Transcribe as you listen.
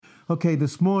Okay,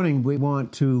 this morning we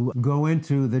want to go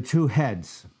into the two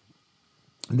heads.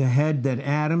 The head that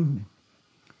Adam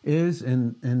is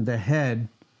and the head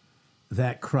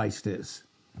that Christ is.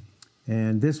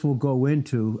 And this will go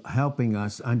into helping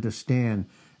us understand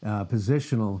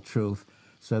positional truth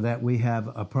so that we have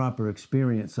a proper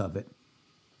experience of it.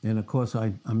 And of course,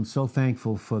 I'm so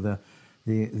thankful for the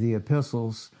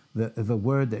epistles, the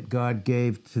word that God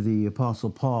gave to the Apostle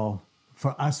Paul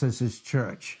for us as his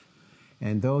church.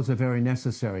 And those are very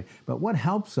necessary. But what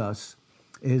helps us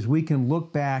is we can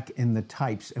look back in the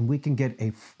types and we can get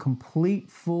a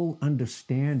complete, full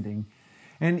understanding.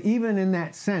 And even in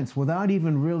that sense, without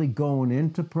even really going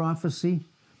into prophecy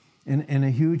in a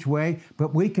huge way,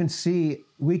 but we can see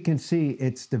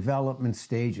its development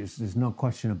stages. There's no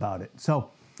question about it. So,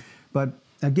 but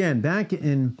again, back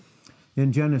in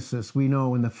Genesis, we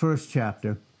know in the first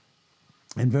chapter,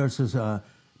 in verses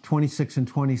 26 and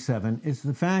 27, is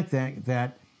the fact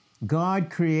that God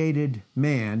created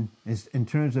man, in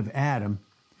terms of Adam,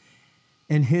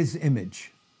 in his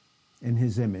image. In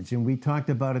his image. And we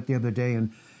talked about it the other day,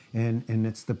 and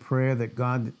it's the prayer that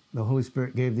God, the Holy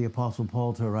Spirit, gave the Apostle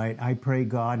Paul to write. I pray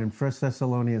God, in 1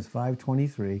 Thessalonians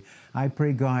 5:23, I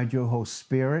pray God your whole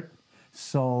spirit,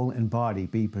 soul, and body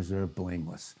be preserved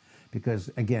blameless.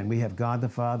 Because, again, we have God the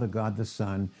Father, God the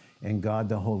Son, and God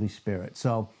the Holy Spirit.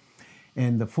 So,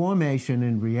 and the formation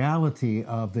and reality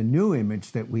of the new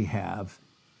image that we have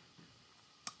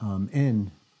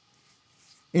in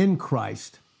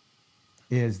Christ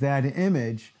is that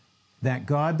image that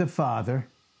God the Father,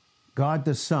 God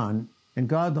the Son, and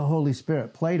God the Holy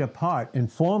Spirit played a part in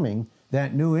forming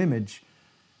that new image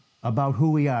about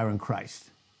who we are in Christ.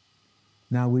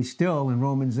 Now we still, in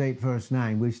Romans 8, verse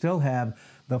 9, we still have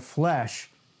the flesh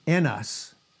in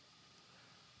us,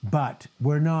 but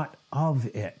we're not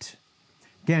of it.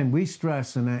 Again, we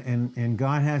stress, and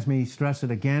God has me stress it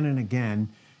again and again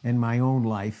in my own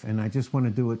life, and I just want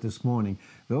to do it this morning.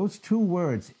 Those two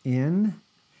words, in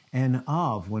and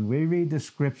of, when we read the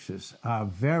scriptures, are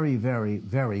very, very,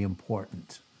 very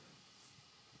important.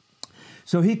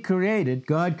 So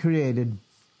God created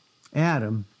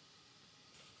Adam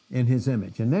in his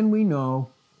image. And then we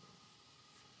know,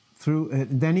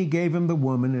 then he gave him the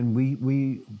woman, and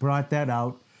we brought that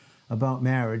out about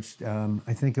marriage.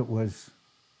 I think it was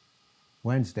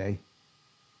Wednesday,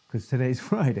 because today's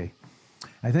Friday.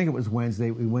 I think it was Wednesday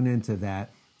we went into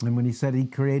that. And when he said he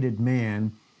created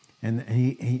man, and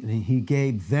he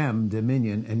gave them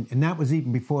dominion, and that was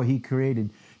even before he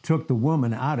took the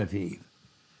woman out of Eve.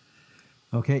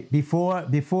 Okay,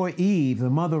 before Eve,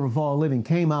 the mother of all living,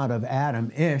 came out of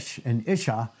Adam, Ish and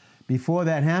Isha, before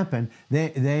that happened,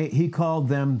 he called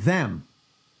them.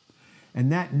 And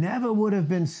that never would have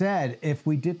been said if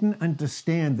we didn't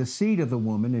understand the seed of the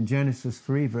woman in Genesis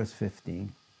 3, verse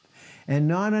 15, and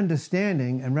not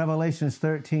understanding in Revelations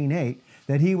 13:8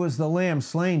 that he was the lamb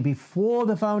slain before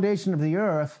the foundation of the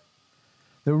earth,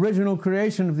 the original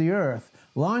creation of the earth,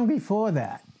 long before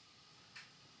that.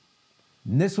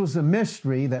 And this was a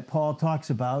mystery that Paul talks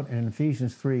about in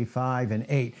Ephesians 3, 5, and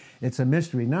 8. It's a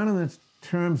mystery, not in the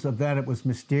terms of that it was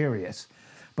mysterious,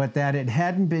 but that it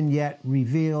hadn't been yet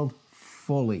revealed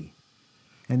fully.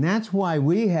 And that's why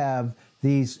we have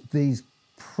these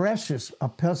precious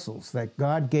epistles that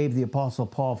God gave the Apostle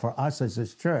Paul for us as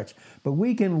his church. But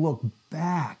we can look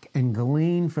back and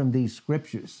glean from these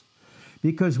scriptures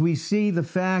because we see the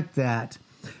fact that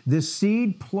the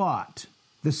seed plot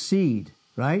of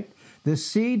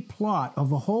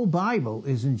the whole Bible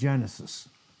is in Genesis.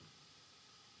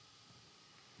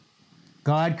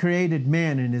 God created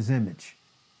man in his image.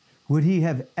 Would he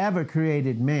have ever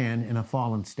created man in a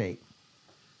fallen state?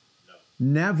 No.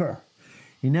 Never.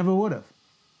 He never would have.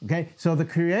 Okay? So the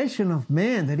creation of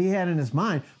man that he had in his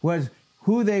mind was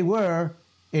who they were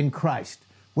in Christ.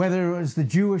 Whether it was the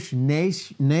Jewish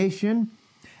nation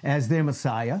as their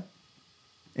Messiah,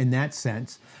 in that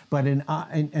sense, but in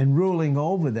ruling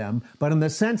over them, but in the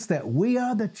sense that we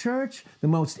are the church, the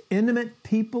most intimate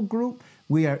people group,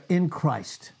 we are in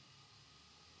Christ.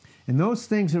 And those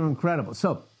things are incredible.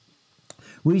 So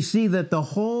we see that the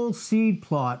whole seed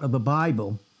plot of the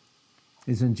Bible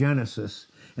is in Genesis,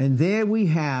 and there we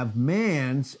have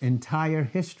man's entire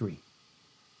history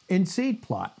in seed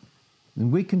plot,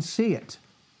 and we can see it.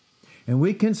 And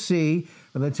we can see,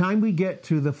 by the time we get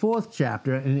to the fourth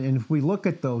chapter, and if we look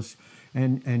at those,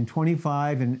 and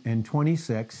 25 and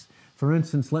 26, for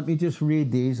instance, let me just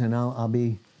read these, and I'll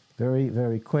be very,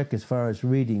 very quick as far as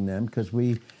reading them, because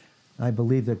I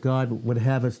believe that God would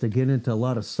have us to get into a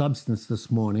lot of substance this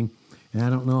morning, and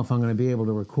I don't know if I'm going to be able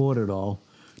to record it all,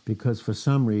 because for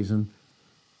some reason,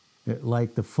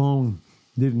 like the phone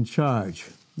didn't charge.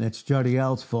 It's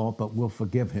Jodiel's fault, but we'll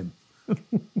forgive him.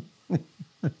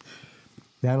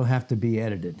 That'll have to be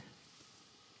edited.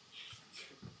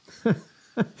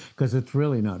 Because it's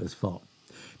really not his fault.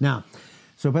 Now,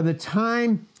 so by the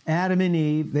time Adam and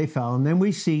Eve, they fell, and then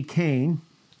we see Cain.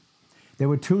 There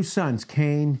were two sons,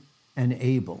 Cain and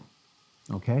Abel.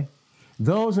 Okay?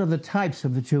 Those are the types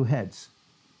of the two heads.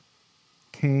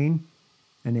 Cain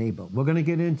and Abel. We're going to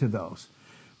get into those.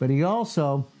 But he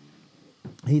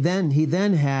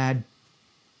then had,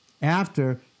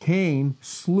 after Cain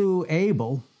slew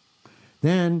Abel,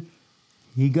 then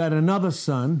he got another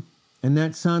son, and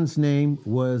that son's name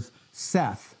was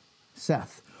Seth,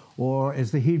 or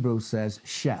as the Hebrew says,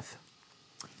 Sheth.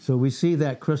 So we see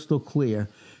that crystal clear.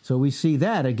 So we see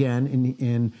that again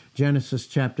in Genesis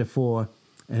chapter 4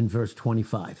 and verse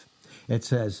 25. It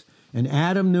says, "And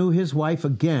Adam knew his wife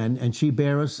again, and she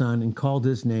bare a son and called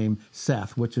his name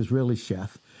Seth," which is really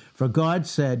Sheth. For God,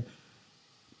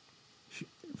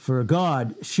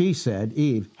 she said,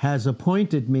 Eve, "has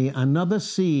appointed me another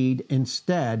seed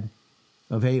instead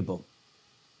of Abel,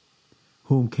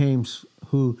 whom Cain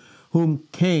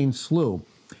slew.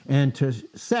 And to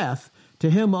Seth, to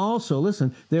him also,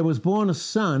 listen, there was born a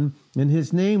son, and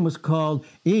his name was called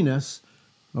Enos,"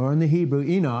 or in the Hebrew,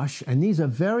 Enosh. And these are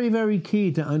very, very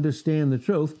key to understand the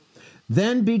truth.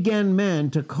 "Then began men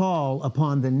to call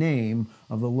upon the name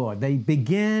of the Lord." They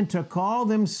began to call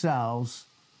themselves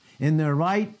in their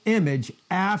right image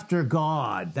after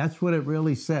God. That's what it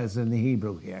really says in the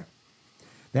Hebrew here.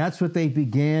 That's what they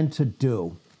began to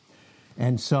do.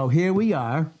 And so here we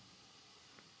are.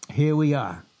 Here we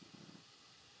are.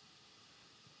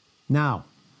 Now,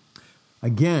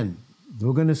 again,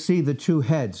 we're going to see the two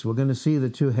heads. We're going to see the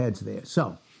two heads there.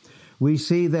 So, we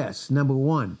see this. Number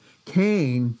one,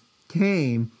 Cain,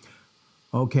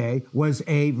 was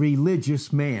a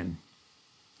religious man.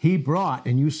 He brought,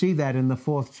 and you see that in the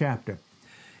 4th chapter,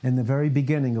 in the very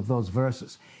beginning of those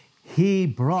verses, he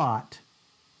brought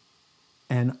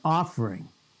an offering.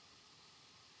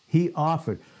 He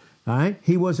offered, all right?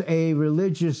 He was a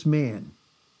religious man,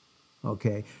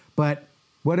 okay? But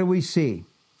what do we see?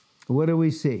 What do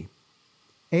we see?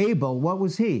 Abel, what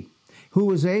was he? Who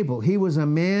was Abel? He was a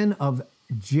man of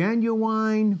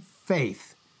genuine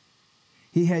faith.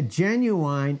 He had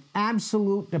genuine,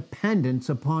 absolute dependence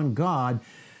upon God.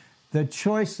 The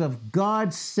choice of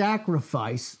God's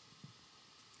sacrifice,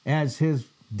 as his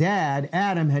dad,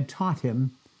 Adam, had taught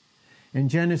him in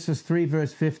Genesis 3,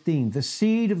 verse 15. "The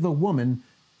seed of the woman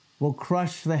will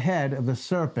crush the head of the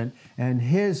serpent, and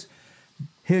his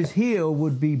heel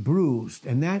would be bruised."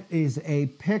 And that is a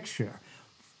picture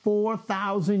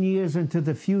 4,000 years into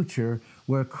the future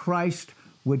where Christ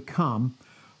would come,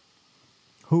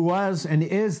 who was and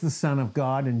is the Son of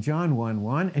God in John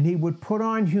 1:1, and he would put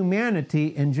on humanity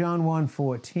in John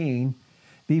 1:14,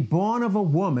 be born of a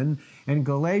woman in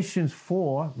Galatians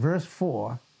 4, verse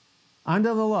 4,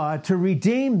 under the law, to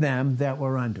redeem them that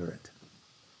were under it.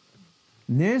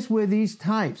 And there's where these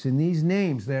types and these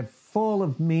names, they're full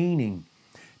of meaning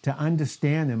to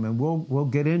understand them, and we'll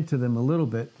get into them a little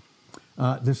bit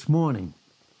this morning,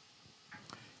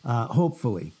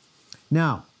 hopefully.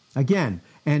 Now, again,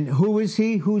 and who is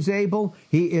he? Who's Abel?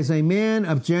 He is a man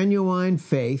of genuine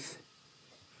faith.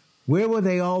 Where were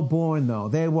they all born, though?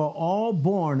 They were all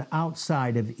born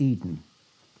outside of Eden.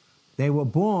 They were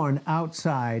born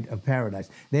outside of paradise.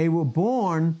 They were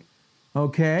born,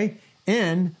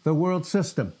 in the world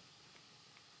system.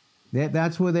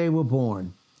 That's where they were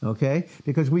born,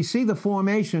 Because we see the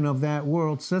formation of that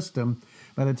world system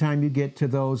by the time you get to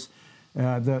those,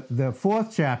 the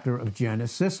 4th chapter of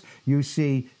Genesis. You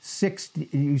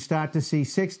start to see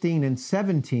 16 and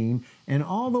 17, and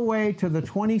all the way to the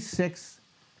 26th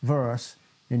verse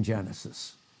in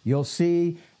Genesis. You'll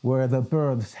see where the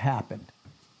births happened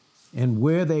and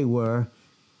where they were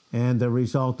and the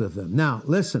result of them. Now,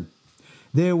 listen.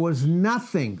 There was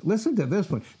nothing, listen to this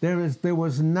one, there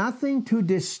was nothing to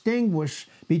distinguish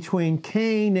between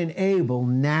Cain and Abel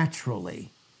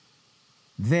naturally.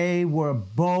 They were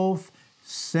both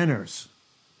sinners.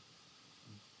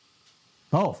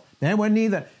 Both. They were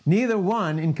neither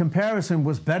one in comparison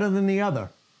was better than the other.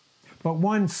 But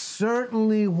one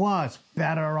certainly was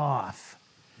better off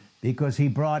because he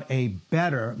brought a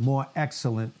better, more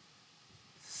excellent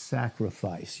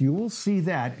sacrifice. You will see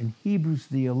that in Hebrews,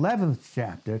 the 11th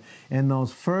chapter, in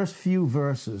those first few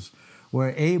verses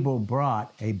where Abel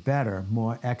brought a better,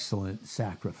 more excellent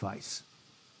sacrifice.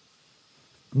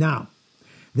 Now,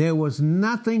 there was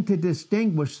nothing to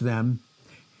distinguish them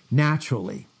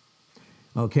naturally.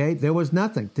 There was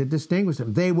nothing to distinguish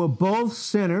them. They were both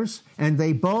sinners, and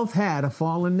they both had a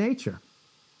fallen nature.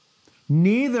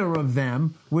 Neither of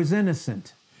them was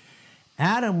innocent.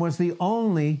 Adam was the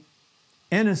only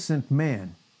innocent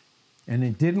man, and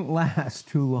it didn't last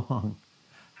too long.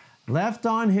 Left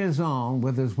on his own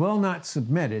with his will not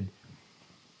submitted,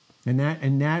 and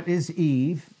that is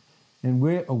Eve. And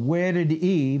where did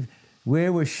Eve,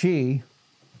 where was she?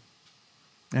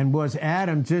 And was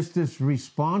Adam just as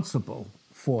responsible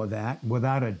for that,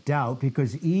 without a doubt?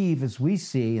 Because Eve, as we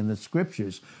see in the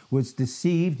scriptures, was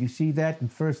deceived. You see that in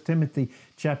 1 Timothy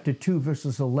chapter 2,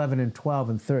 verses 11 and 12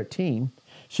 and 13.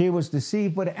 She was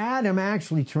deceived, but Adam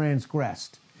actually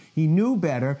transgressed. He knew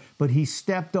better, but he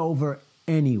stepped over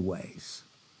anyways.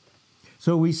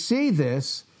 So we see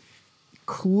this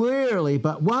clearly,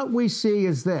 but what we see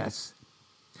is this.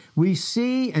 We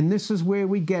see, and this is where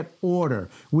we get order.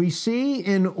 We see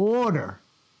in order.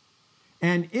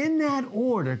 And in that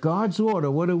order, God's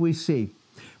order, what do we see?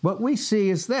 What we see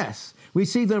is this. We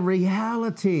see the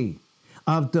reality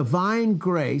of divine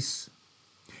grace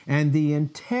and the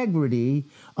integrity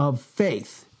of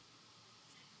faith.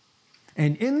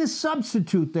 And in the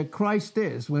substitute that Christ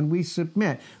is, when we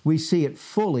submit, we see it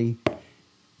fully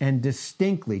and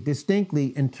distinctly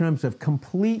in terms of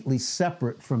completely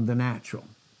separate from the natural.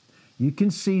 You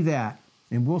can see that,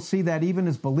 and we'll see that even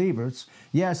as believers.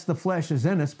 Yes, the flesh is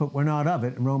in us, but we're not of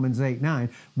it, in Romans 8:9.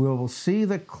 We will see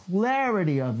the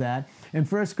clarity of that in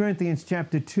 1 Corinthians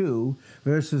chapter 2,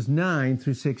 verses 9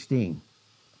 through 16.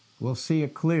 We'll see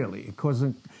it clearly, because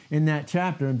in that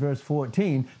chapter, in verse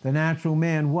 14, the natural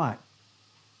man what?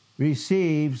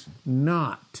 Receives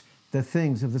not the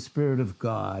things of the Spirit of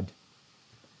God.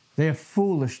 They are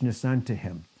foolishness unto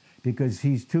him, because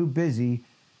he's too busy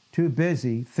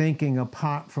thinking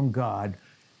apart from God,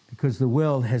 because the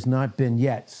will has not been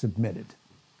yet submitted.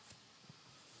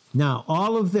 Now,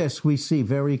 all of this we see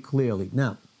very clearly.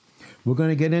 Now, we're going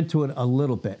to get into it a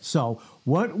little bit. So,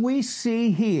 what we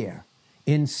see here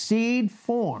in seed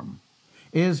form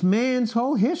is man's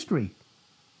whole history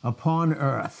upon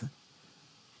earth.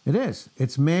 It is.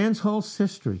 It's man's whole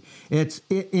history. It's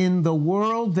in the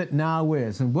world that now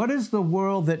is. And what is the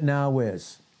world that now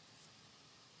is?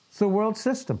 It's the world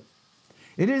system.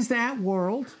 It is that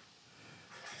world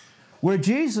where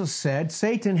Jesus said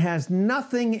Satan has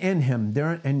nothing in him.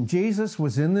 And Jesus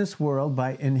was in this world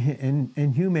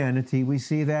in humanity. We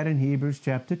see that in Hebrews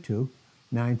chapter 2,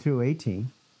 9 through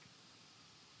 18.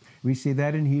 We see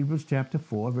that in Hebrews chapter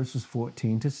 4, verses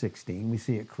 14 to 16. We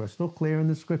see it crystal clear in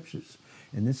the scriptures.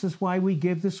 And this is why we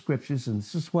give the scriptures, and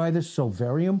this is why they're so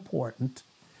very important.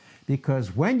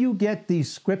 Because when you get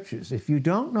these scriptures, if you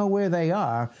don't know where they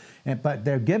are, but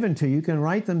they're given to you, you can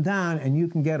write them down, and you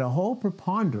can get a whole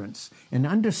preponderance and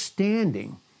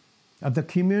understanding of the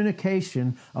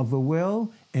communication of the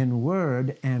will and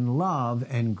word and love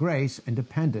and grace and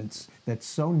dependence that's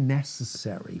so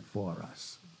necessary for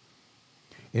us.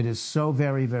 It is so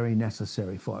very, very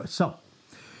necessary for us. So,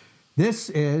 this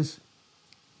is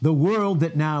the world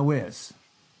that now is.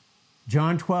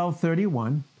 John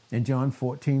 12:31 and John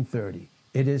 14:30.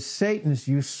 It is Satan's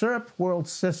usurped world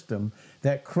system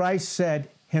that Christ said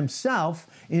himself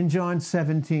in John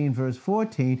 17, verse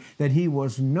 14, that he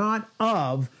was not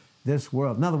of this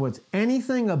world. In other words,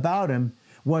 anything about him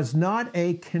was not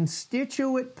a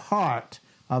constituent part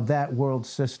of that world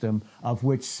system of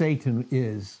which Satan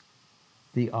is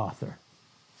the author.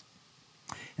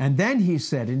 And then he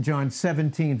said in John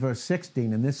 17, verse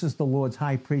 16, and this is the Lord's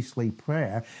high priestly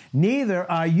prayer, neither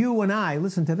are you and I,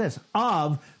 listen to this,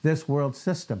 of this world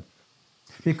system,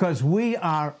 because we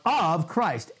are of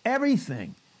Christ.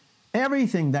 Everything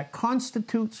that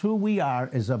constitutes who we are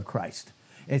is of Christ.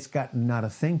 It's got not a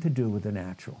thing to do with the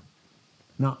natural.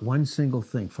 Not one single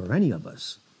thing for any of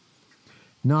us.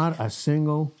 Not a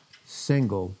single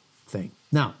thing.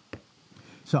 Now,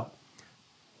 so,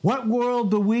 what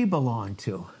world do we belong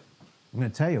to? I'm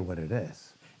going to tell you what it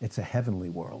is. It's a heavenly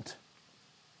world.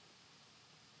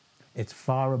 It's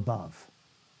far above.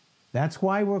 That's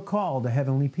why we're called a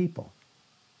heavenly people.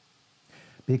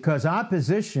 Because our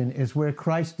position is where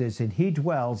Christ is, and he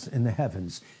dwells in the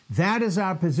heavens. That is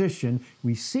our position.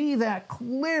 We see that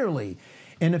clearly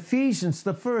in Ephesians,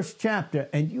 the first chapter,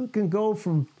 and you can go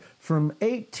from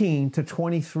 18 to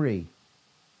 23.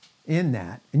 In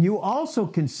that. And you also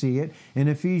can see it in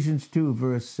Ephesians 2,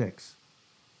 verse 6.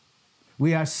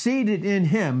 We are seated in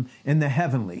him in the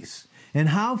heavenlies. And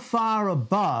how far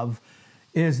above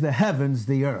is the heavens,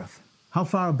 the earth? How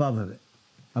far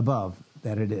above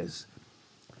that it is.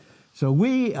 So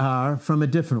we are from a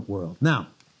different world. Now,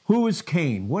 who is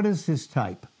Cain? What is his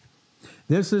type?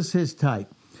 This is his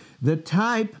type. The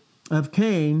type of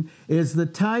Cain is the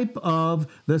type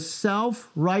of the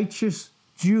self-righteous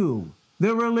Jew.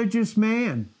 The religious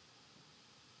man.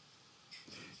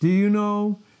 Do you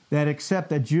know that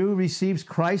except a Jew receives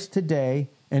Christ today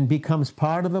and becomes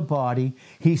part of the body,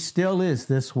 he still is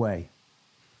this way.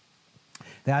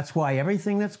 That's why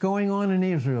everything that's going on in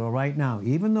Israel right now,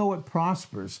 even though it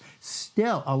prospers,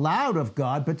 still allowed of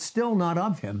God, but still not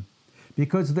of him,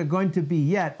 because they're going to be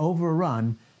yet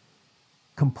overrun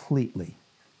completely.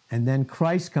 And then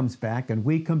Christ comes back, and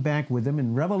we come back with him.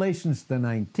 In Revelations, the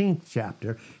 19th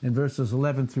chapter, in verses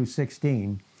 11 through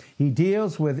 16, he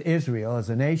deals with Israel as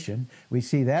a nation. We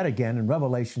see that again in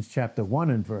Revelations chapter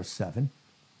 1 and verse 7.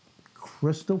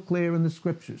 Crystal clear in the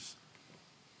scriptures.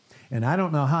 And I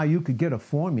don't know how you could get a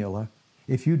formula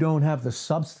if you don't have the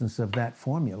substance of that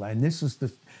formula. And this is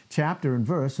the chapter and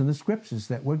verse in the scriptures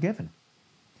that we're given.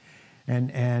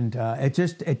 And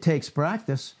it takes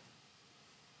practice.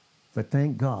 But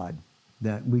thank God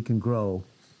that we can grow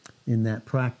in that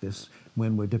practice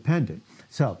when we're dependent.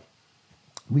 So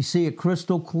we see it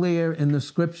crystal clear in the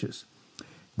scriptures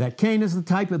that Cain is the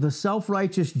type of the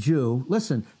self-righteous Jew.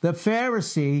 Listen, the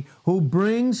Pharisee who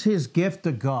brings his gift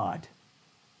to God.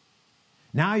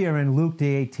 Now you're in Luke,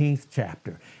 the 18th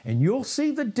chapter, and you'll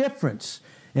see the difference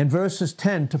in verses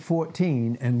 10 to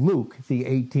 14 in Luke, the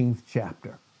 18th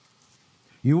chapter.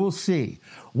 You will see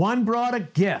one brought a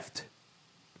gift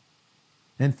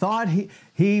and thought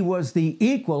he was the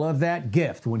equal of that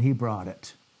gift when he brought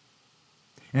it,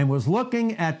 and was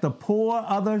looking at the poor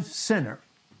other sinner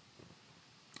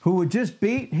who would just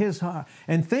beat his heart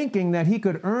and thinking that he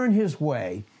could earn his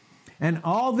way. And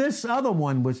all this other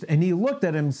one was, and he looked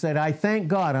at him and said, I thank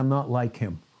God I'm not like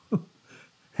him.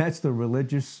 That's the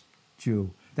religious Jew.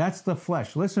 That's the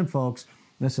flesh. Listen, folks,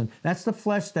 listen, that's the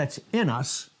flesh that's in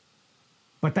us,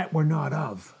 but that we're not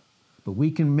of. But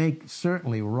we can make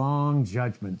certainly wrong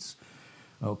judgments,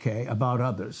 okay, about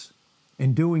others.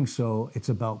 In doing so, it's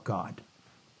about God.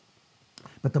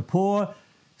 But the poor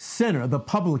sinner, the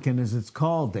publican as it's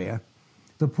called there,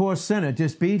 the poor sinner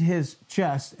just beat his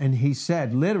chest, and he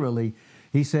said, literally,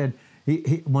 he said,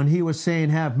 when he was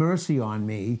saying, have mercy on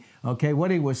me, okay,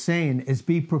 what he was saying is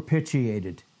be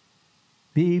propitiated.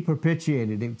 Be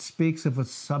propitiated. It speaks of a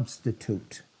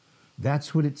substitute.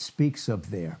 That's what it speaks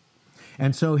of there.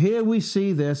 And so here we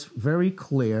see this very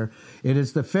clear. It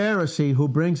is the Pharisee who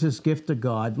brings his gift to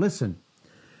God. Listen,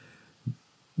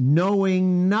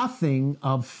 knowing nothing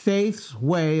of faith's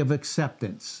way of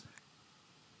acceptance.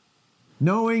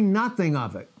 Knowing nothing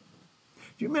of it.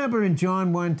 Do you remember in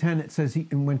John 1:10 it says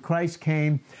when Christ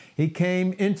came, he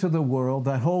came into the world,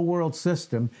 that whole world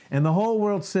system, and the whole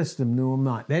world system knew him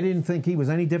not. They didn't think he was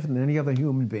any different than any other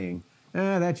human being.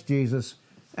 That's Jesus.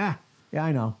 Yeah,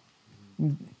 I know.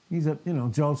 He's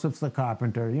Joseph's the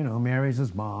carpenter, Mary's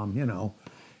his mom,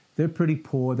 They're pretty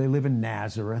poor. They live in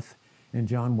Nazareth in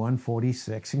John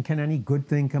 1:46. And can any good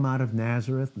thing come out of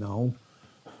Nazareth? No.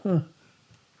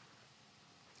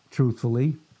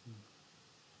 Truthfully.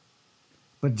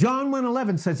 But John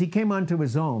 1:11 says he came unto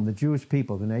his own, the Jewish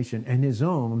people, the nation, and his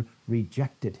own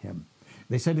rejected him.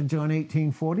 They said in John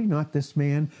 18:40, not this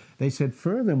man. They said,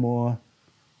 furthermore,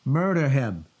 murder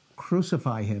him,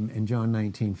 crucify him in John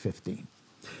 19:15.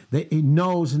 He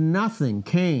knows nothing,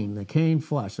 Cain, the Cain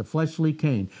flesh, the fleshly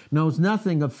Cain, knows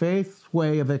nothing of faith's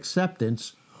way of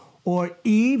acceptance or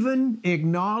even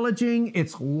acknowledging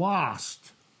its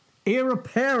lost,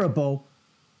 irreparable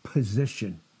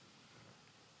position.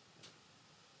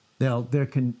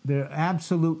 Their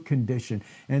absolute condition,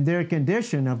 and their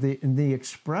condition of the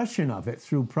expression of it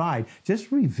through pride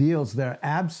just reveals their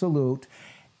absolute,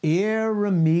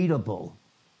 irremediable,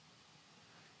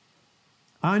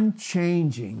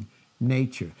 unchanging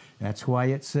nature. That's why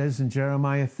it says in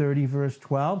Jeremiah 30, verse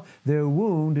 12, their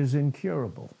wound is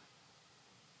incurable.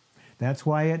 That's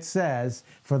why it says,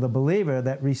 for the believer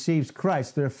that receives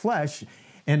Christ, their flesh,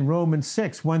 in Romans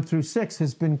 6, 1 through 6,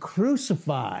 has been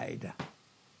crucified.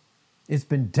 It's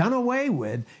been done away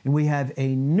with, and we have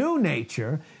a new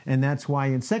nature, and that's why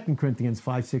in 2 Corinthians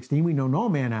 5:16, we know no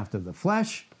man after the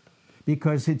flesh,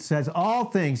 because it says all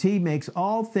things, he makes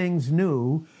all things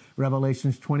new,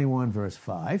 Revelations 21, verse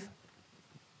 5.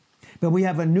 But we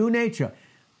have a new nature.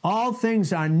 All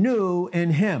things are new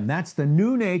in him. That's the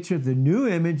new nature, the new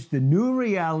image, the new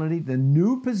reality, the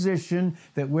new position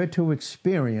that we're to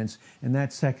experience. And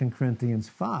that's 2 Corinthians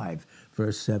 5,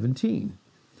 verse 17.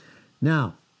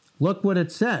 Now, look what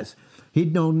it says.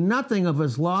 He'd know nothing of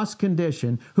his lost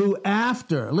condition, who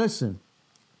after, listen,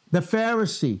 the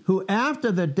Pharisee, who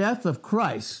after the death of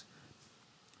Christ,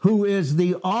 who is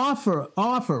the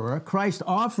offerer, Christ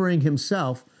offering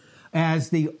himself as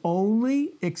the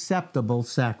only acceptable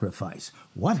sacrifice.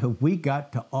 What have we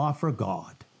got to offer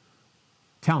God?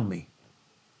 Tell me.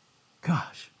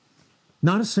 Gosh,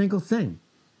 not a single thing.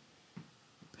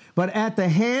 but at the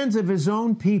hands of his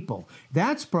own people.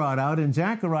 That's brought out in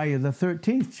Zechariah, the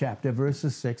 13th chapter,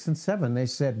 verses 6 and 7. They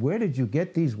said, where did you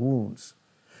get these wounds?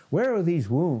 Where are these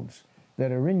wounds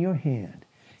that are in your hand?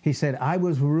 He said, I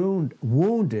was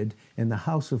wounded in the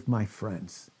house of my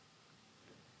friends.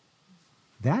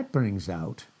 That brings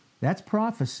out, that's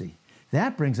prophecy.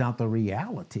 That brings out the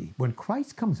reality. When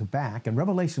Christ comes back, in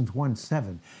Revelations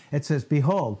 1:7, it says,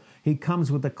 behold, he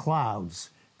comes with the clouds.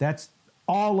 That's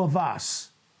all of us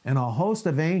and a host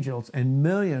of angels and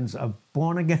millions of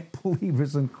born-again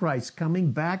believers in Christ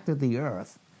coming back to the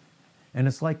earth. And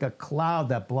it's like a cloud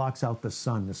that blocks out the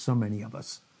sun. There's so many of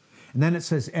us. And then it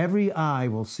says, every eye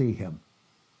will see him.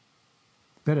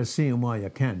 Better see him while you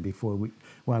can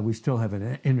while we still have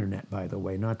an internet, by the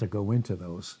way, not to go into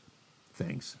those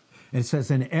things. It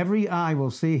says, and every eye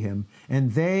will see him,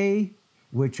 and they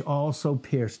which also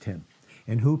pierced him.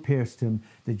 And who pierced him?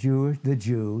 The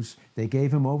Jews. They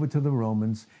gave him over to the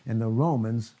Romans, and the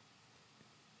Romans,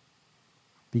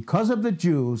 because of the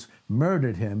Jews,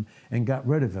 murdered him and got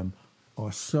rid of him.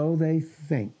 Or so they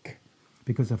think.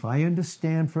 Because if I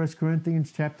understand 1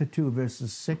 Corinthians chapter 2,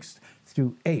 verses 6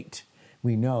 through 8,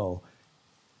 we know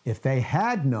if they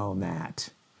had known that,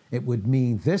 it would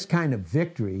mean this kind of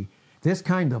victory, this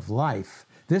kind of life,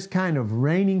 this kind of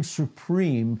reigning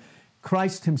supreme,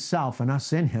 Christ himself and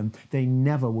us in him, they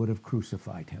never would have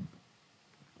crucified him.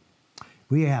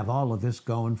 We have all of this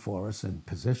going for us in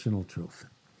positional truth.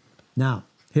 Now,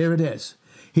 here it is.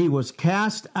 He was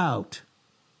cast out,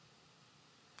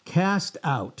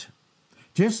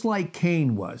 just like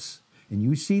Cain was. And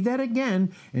you see that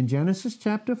again in Genesis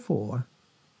chapter 4,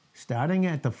 starting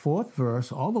at the 4th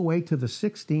verse, all the way to the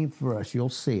 16th verse, you'll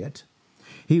see it.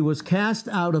 He was cast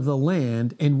out of the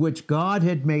land in which God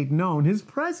had made known his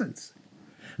presence.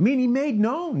 I mean, he made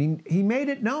known. He made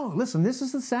it known. Listen, this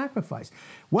is the sacrifice.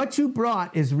 What you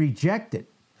brought is rejected.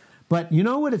 But you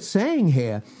know what it's saying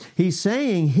here? He's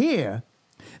saying here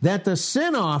that the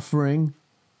sin offering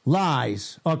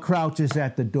lies or crouches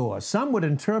at the door. Some would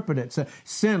interpret it, so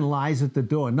sin lies at the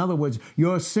door. In other words,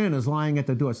 your sin is lying at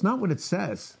the door. It's not what it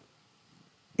says.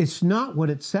 It's not what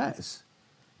it says.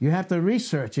 You have to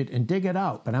research it and dig it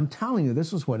out. But I'm telling you,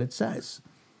 this is what it says.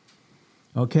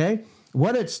 Okay?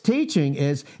 What it's teaching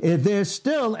is if there's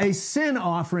still a sin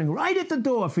offering right at the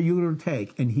door for you to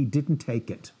take, and he didn't take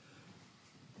it.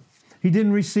 He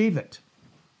didn't receive it.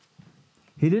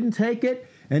 He didn't take it,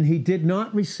 and he did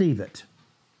not receive it.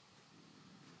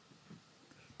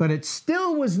 But it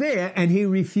still was there, and he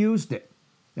refused it.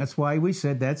 That's why we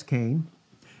said that's Cain,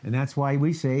 and that's why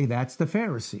we say that's the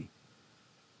Pharisee.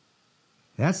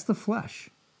 That's the flesh.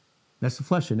 That's the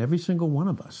flesh in every single one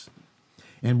of us.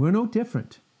 And we're no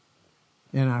different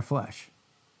in our flesh.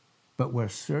 But we're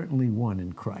certainly one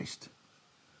in Christ.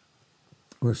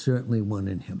 We're certainly one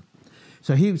in him.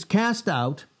 So he was cast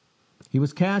out. He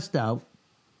was cast out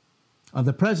of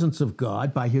the presence of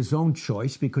God by his own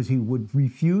choice because he would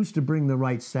refuse to bring the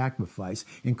right sacrifice.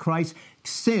 In Christ,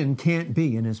 sin can't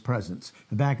be in his presence.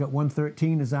 Back at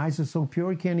 1:13, his eyes are so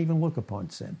pure he can't even look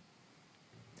upon sin.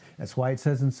 That's why it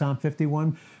says in Psalm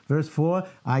 51, verse 4,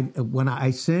 when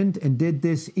I sinned and did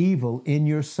this evil in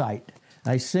your sight.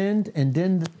 I sinned and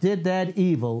did that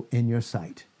evil in your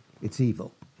sight. It's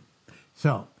evil.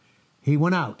 So, he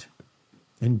went out.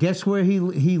 And guess where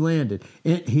he landed?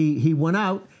 He went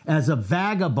out as a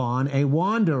vagabond, a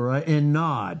wanderer in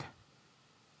Nod.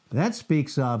 That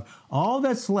speaks of all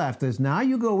that's left is now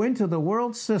you go into the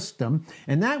world system,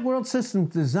 and that world system is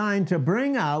designed to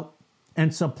bring out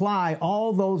and supply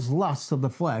all those lusts of the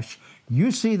flesh.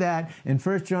 You see that in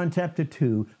 1 John chapter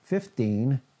 2,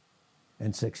 15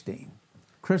 and 16.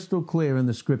 Crystal clear in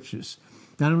the scriptures.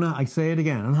 I don't know, I say it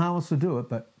again. I don't know how else to do it,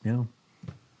 but,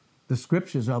 the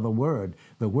scriptures are the word.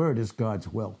 The word is God's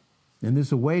will. And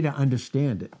there's a way to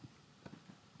understand it.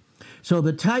 So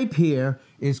the type here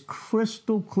is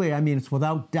crystal clear. I mean, it's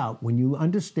without doubt when you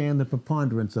understand the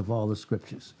preponderance of all the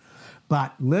scriptures.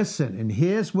 But listen, and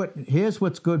here's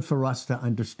what's good for us to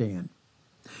understand.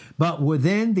 But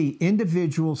within the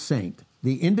individual saint,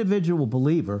 the individual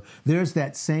believer, there's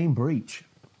that same breach.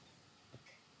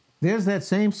 There's that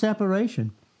same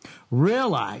separation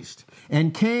realized.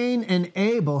 And Cain and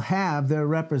Abel have their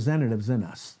representatives in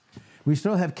us. We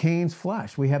still have Cain's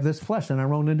flesh. We have this flesh in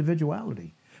our own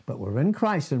individuality. But we're in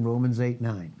Christ in Romans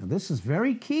 8:9. Now this is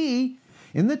very key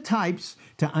in the types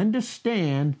to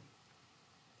understand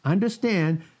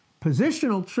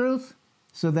positional truth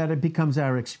so that it becomes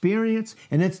our experience,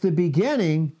 and it's the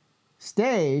beginning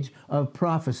stage of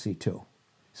prophecy too.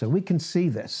 So we can see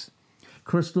this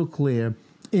crystal clear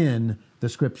in the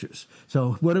scriptures.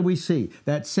 So what do we see?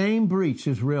 That same breach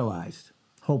is realized,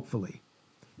 hopefully,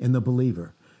 in the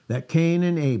believer. that Cain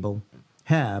and Abel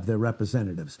have their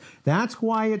representatives. That's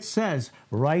why it says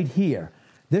right here,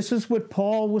 this is what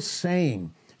Paul was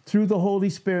saying through the Holy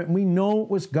Spirit. And we know it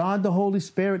was God, the Holy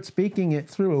Spirit, speaking it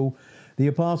through the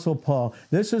Apostle Paul.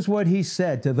 This is what he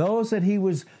said to those that he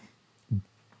was,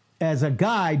 as a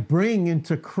guide, bring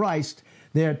into Christ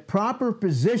their proper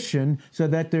position so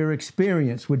that their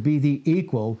experience would be the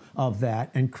equal of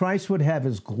that. And Christ would have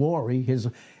his glory, his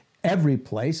every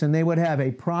place, and they would have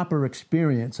a proper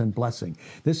experience and blessing.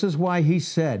 This is why he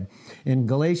said in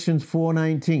Galatians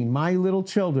 4:19, my little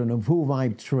children, of whom I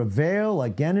travail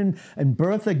again and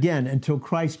birth again until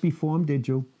Christ be formed. Did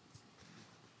you?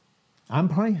 I'm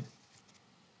praying.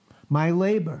 My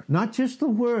labor, not just the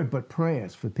word, but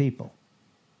prayers for people.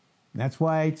 That's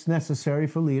why it's necessary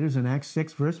for leaders in Acts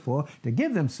 6, verse 4, to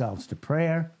give themselves to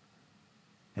prayer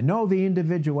and know the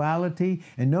individuality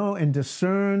and know and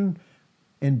discern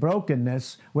in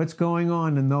brokenness what's going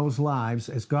on in those lives,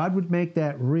 as God would make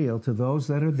that real to those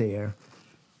that are there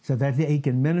so that they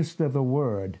can minister the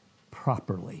word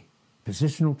properly.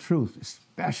 Positional truth,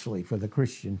 especially for the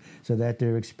Christian, so that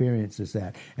their experience is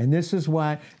that. And this is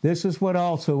what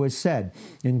also is said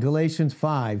in Galatians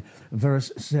 5,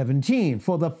 verse 17.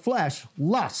 For the flesh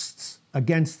lusts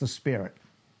against the spirit.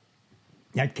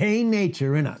 That Cain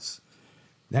nature in us.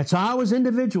 That's ours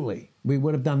individually. We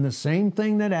would have done the same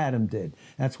thing that Adam did.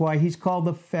 That's why he's called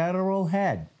the federal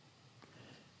head.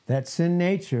 That sin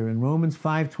nature in Romans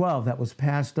 5:12 that was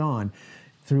passed on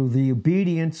through the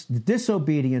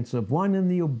disobedience of one and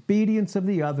the obedience of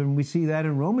the other. And we see that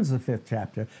in Romans, the 5th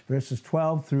chapter, verses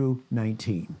 12 through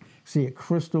 19. See it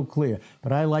crystal clear.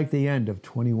 But I like the end of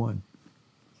 21.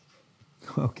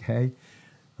 Okay.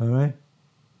 All right.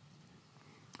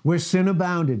 Where sin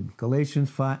abounded, Romans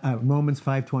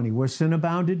 5:20. Where sin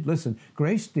abounded, listen,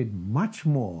 grace did much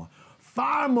more,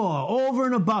 far more, over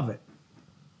and above it.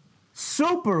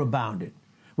 Superabounded.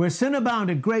 Where sin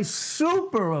abounded, grace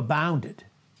superabounded.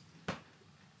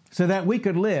 So that we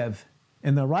could live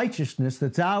in the righteousness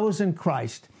that's ours in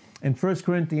Christ in 1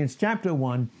 Corinthians chapter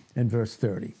 1 and verse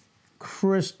 30.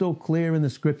 Crystal clear in the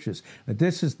scriptures that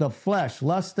this is the flesh,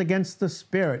 lust against the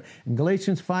spirit. In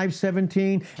Galatians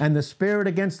 5:17, and the spirit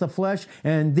against the flesh,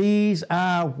 and these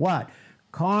are what?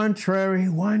 Contrary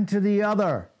one to the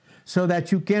other, so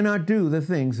that you cannot do the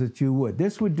things that you would.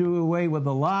 This would do away with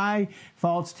the lie,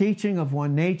 false teaching of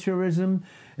one naturism,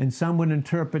 and some would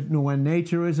interpret one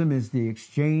naturism as the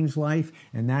exchange life,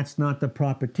 and that's not the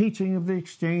proper teaching of the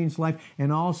exchange life.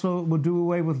 And also it will do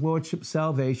away with lordship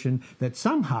salvation, that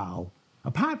somehow,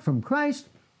 apart from Christ,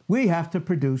 we have to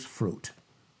produce fruit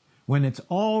when it's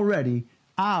already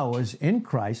ours in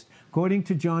Christ, according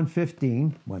to John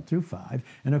 15, 1 through 5,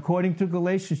 and according to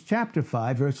Galatians chapter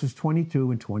 5, verses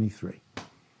 22 and 23.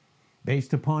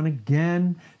 Based upon,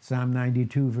 again, Psalm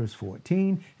 92, verse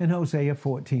 14, and Hosea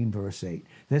 14, verse 8.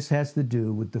 This has to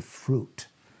do with the fruit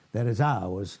that is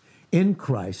ours in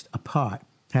Christ, apart,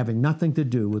 having nothing to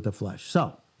do with the flesh.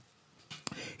 So,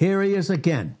 here he is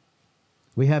again.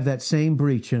 We have that same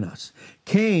breach in us.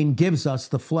 Cain gives us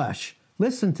the flesh.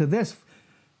 Listen to this,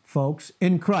 folks,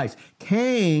 in Christ.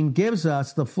 Cain gives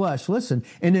us the flesh, listen,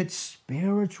 in its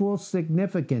spiritual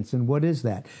significance. And what is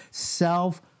that?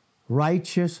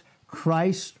 Self-righteous,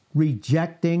 Christ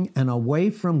rejecting and away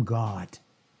from God.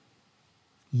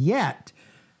 Yet,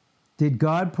 did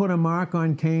God put a mark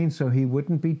on Cain so he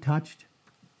wouldn't be touched?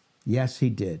 Yes, he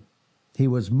did. He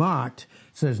was marked,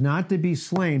 says not to be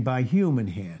slain by human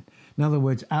hand. In other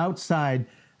words, outside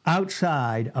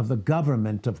of the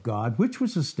government of God, which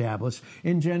was established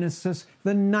in Genesis,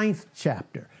 the 9th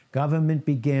chapter. Government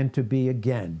began to be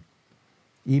again,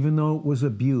 even though it was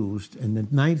abused in the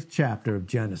 9th chapter of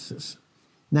Genesis.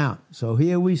 Now, so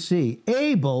here we see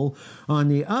Abel, on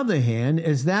the other hand,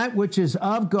 is that which is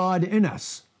of God in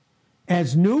us.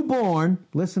 As newborn,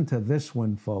 listen to this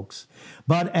one, folks,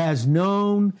 but as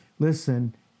known,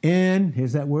 listen, in,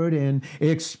 here's that word in,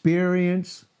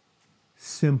 experience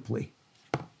simply.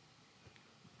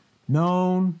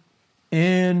 Known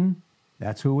in,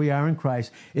 that's who we are in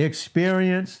Christ.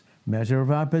 Experience, measure of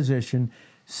our position,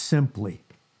 simply.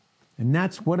 And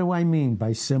that's, what do I mean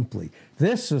by simply?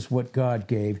 This is what God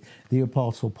gave the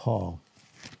Apostle Paul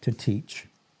to teach.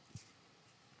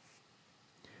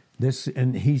 This,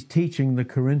 and he's teaching the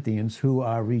Corinthians who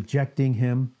are rejecting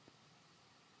him,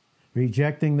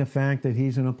 rejecting the fact that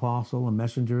he's an apostle, a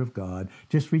messenger of God,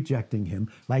 just rejecting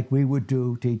him like we would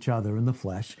do to each other in the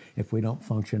flesh if we don't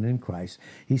function in Christ.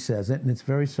 He says it, and it's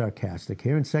very sarcastic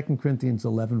here in 2 Corinthians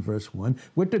 11, verse 1.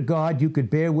 Would to God you could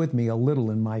bear with me a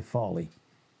little in my folly.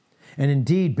 And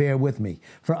indeed, bear with me,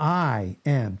 for I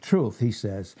am truth, he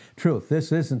says. Truth,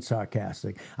 this isn't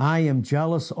sarcastic. I am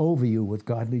jealous over you with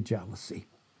godly jealousy.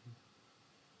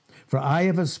 For I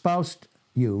have espoused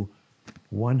you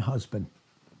one husband,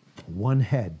 one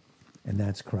head, and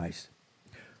that's Christ.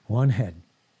 One head.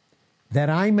 That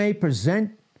I may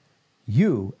present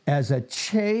you as a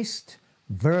chaste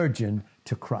virgin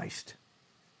to Christ.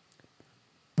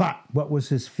 But what was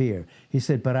his fear? He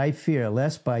said, but I fear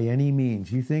lest by any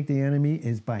means. You think the enemy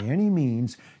is by any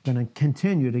means going to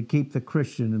continue to keep the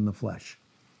Christian in the flesh?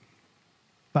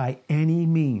 By any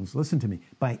means. Listen to me.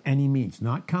 By any means.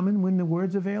 Not coming when the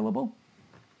word's available.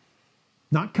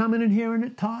 Not coming and hearing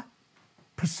it taught.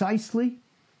 Precisely.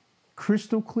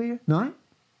 Crystal clear. Not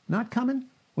coming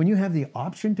when you have the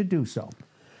option to do so.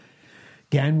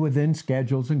 Again, within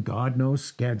schedules, and God knows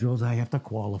schedules. I have to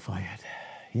qualify it.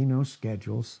 He knows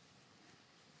schedules.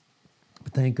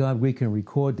 But thank God we can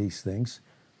record these things.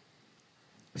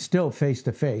 Still face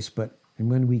to face, but and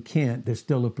when we can't, there's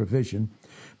still a provision.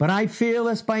 But I fear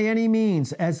lest by any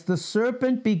means, as the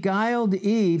serpent beguiled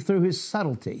Eve through his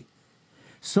subtlety,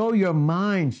 so your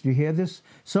minds, do you hear this?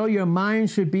 So your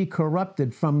minds should be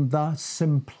corrupted from the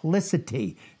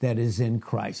simplicity that is in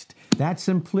Christ. That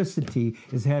simplicity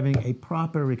is having a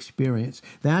proper experience.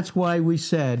 That's why we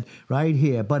said right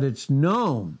here, but it's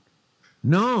known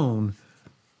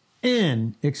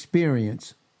in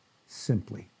experience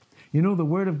simply. You know, the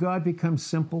Word of God becomes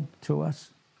simple to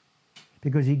us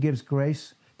because he gives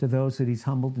grace to those that he's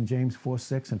humbled in James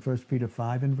 4:6 and 1 Peter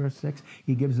 5 and verse 6.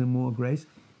 He gives them more grace.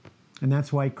 And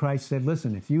that's why Christ said,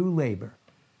 listen, if you labor,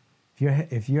 if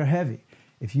you're heavy,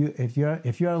 if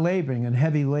you're laboring and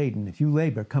heavy laden, if you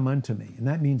labor, come unto me. And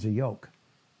that means a yoke.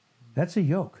 That's a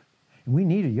yoke. And we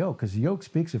need a yoke because the yoke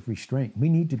speaks of restraint. We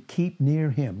need to keep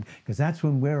near him because that's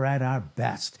when we're at our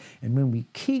best. And when we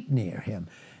keep near him,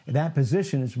 that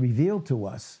position is revealed to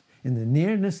us in the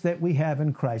nearness that we have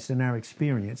in Christ in our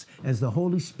experience as the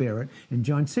Holy Spirit in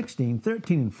John 16,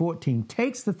 13, and 14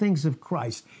 takes the things of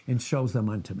Christ and shows them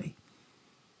unto me.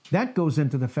 That goes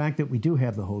into the fact that we do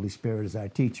have the Holy Spirit as our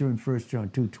teacher in 1 John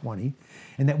 2:20,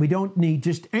 and that we don't need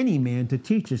just any man to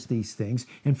teach us these things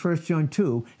in 1 John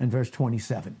 2 and verse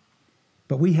 27.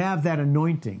 But we have that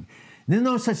anointing. There's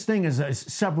no such thing as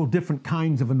several different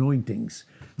kinds of anointings.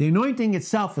 The anointing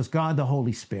itself is God the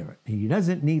Holy Spirit. He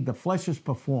doesn't need the flesh's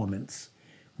performance,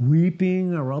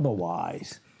 weeping or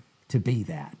otherwise, to be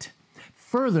that.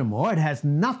 Furthermore, it has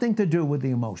nothing to do with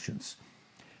the emotions.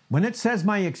 When it says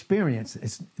my experience,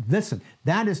 listen,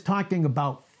 that is talking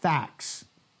about facts,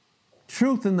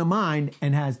 truth in the mind,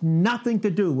 and has nothing to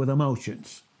do with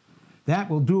emotions. That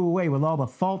will do away with all the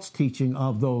false teaching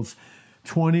of those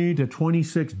 20 to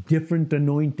 26 different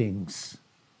anointings.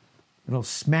 It'll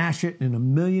smash it in a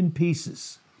million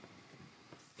pieces.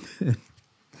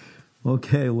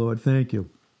 Okay, Lord, thank you.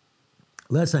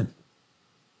 Listen,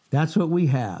 that's what we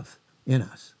have in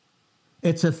us.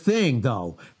 It's a thing,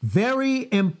 though,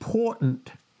 very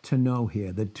important to know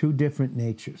here, the two different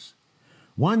natures.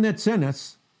 One that's in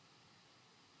us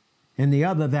and the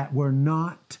other that we're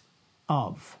not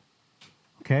of.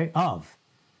 Okay, of.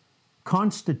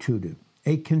 Constituted,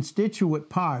 a constituent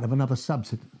part of another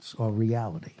substance or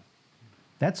reality.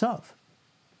 That's of.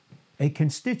 A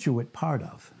constituent part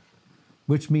of,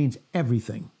 which means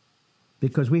everything.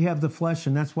 Because we have the flesh,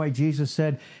 and that's why Jesus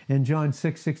said in John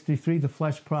 6:63, the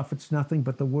flesh profits nothing,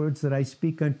 but the words that I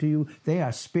speak unto you, they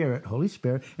are spirit, Holy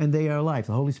Spirit, and they are life.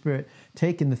 The Holy Spirit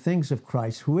taking the things of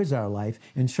Christ, who is our life,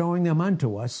 and showing them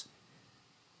unto us,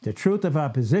 the truth of our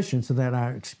position, so that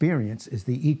our experience is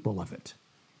the equal of it.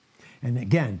 And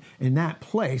again, in that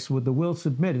place, with the will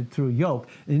submitted through yoke,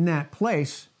 in that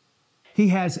place, he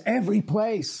has every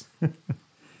place.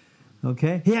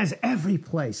 Okay? He has every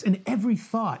place and every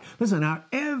thought. Listen, our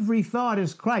every thought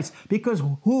is Christ, because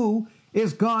who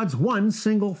is God's one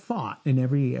single thought in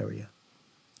every area?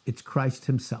 It's Christ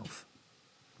himself.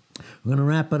 We're going to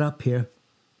wrap it up here.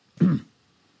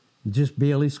 Just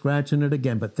barely scratching it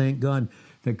again, but thank God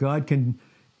that God can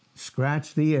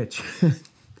scratch the itch.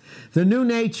 The new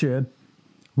nature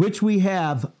which we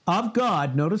have of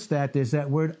God, notice that there's that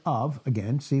word of,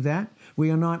 again, see that?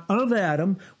 We are not of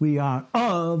Adam, we are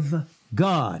of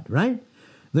God, right?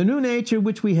 The new nature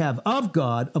which we have of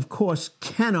God, of course,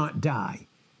 cannot die.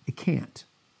 It can't,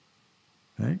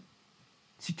 right?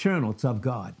 It's eternal, it's of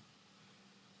God.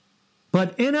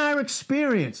 But in our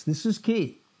experience, this is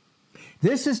key.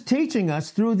 This is teaching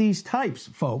us through these types,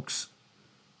 folks,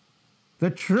 the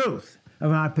truth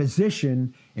of our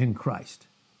position in Christ,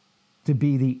 to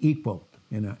be the equal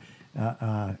in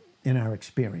our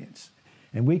experience.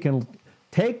 And we can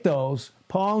take those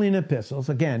Pauline epistles,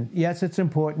 again, yes, it's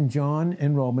important, John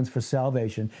and Romans for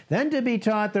salvation, then to be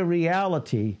taught the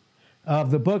reality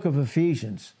of the book of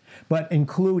Ephesians, but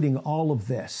including all of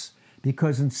this.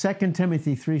 Because in 2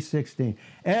 Timothy 3:16,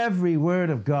 every word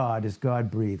of God is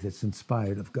God-breathed. It's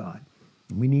inspired of God.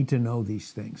 We need to know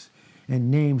these things.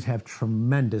 And names have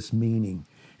tremendous meaning.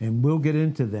 And we'll get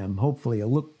into them, hopefully, a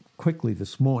look quickly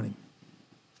this morning.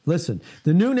 Listen,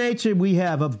 the new nature we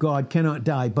have of God cannot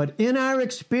die, but in our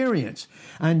experience,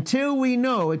 until we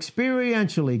know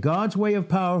experientially God's way of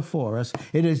power for us,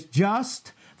 it is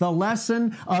just the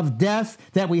lesson of death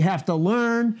that we have to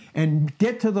learn and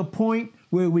get to the point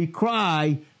where we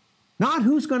cry, not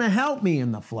who's going to help me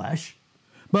in the flesh,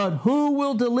 but who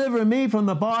will deliver me from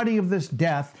the body of this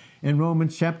death, in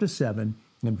Romans chapter 7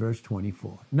 and verse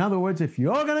 24. In other words, if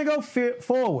you're going to go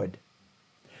forward,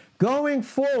 going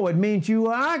forward means you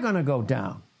are going to go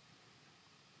down.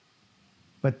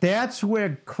 But that's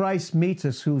where Christ meets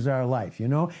us, who's our life, you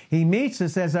know? He meets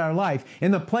us as our life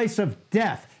in the place of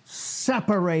death,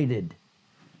 separated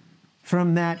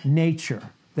from that nature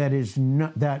that is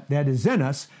not, that is in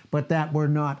us, but that we're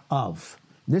not of.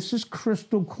 This is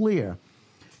crystal clear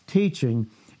teaching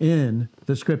in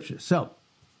the Scriptures. So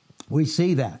we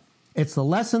see that. It's the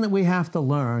lesson that we have to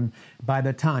learn by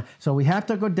the time. So we have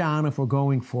to go down if we're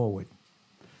going forward.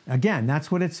 Again,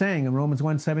 that's what it's saying in Romans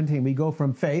 1:17. We go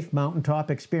from faith, mountaintop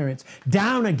experience,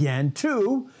 down again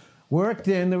to worked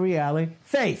in the reality,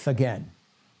 faith again.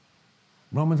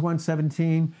 Romans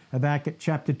 1:17, Habakkuk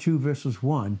chapter 2, verses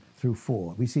 1 through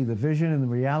 4. We see the vision and the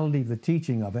reality of the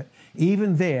teaching of it,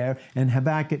 even there in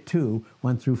Habakkuk 2,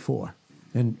 1 through 4.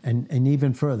 And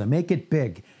even further, make it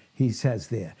big, he says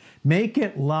there. Make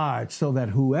it large so that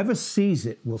whoever sees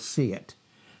it will see it.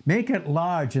 Make it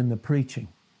large in the preaching.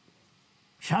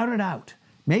 Shout it out.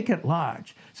 Make it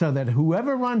large so that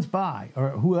whoever runs by or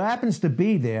who happens to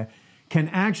be there can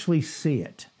actually see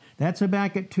it. That's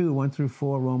Habakkuk 2, 1 through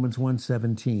 4, Romans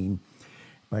 1:17.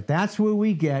 But that's where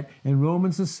we get in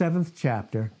Romans the 7th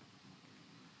chapter.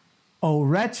 O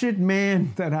wretched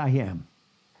man that I am,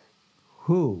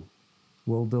 who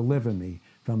will deliver me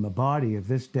from the body of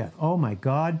this death? Oh my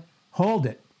God, hold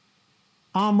it.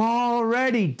 I'm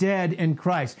already dead in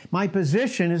Christ. My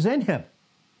position is in him.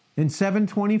 In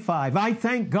 7:25, I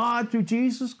thank God through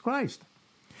Jesus Christ.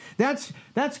 That's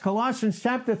Colossians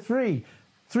chapter 3,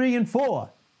 3 and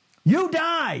 4. You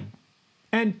died,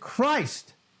 and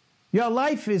Christ, your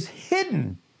life is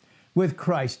hidden with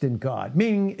Christ in God,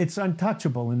 meaning it's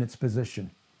untouchable in its position.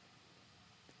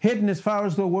 Hidden as far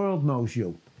as the world knows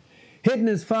you. Hidden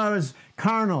as far as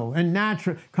carnal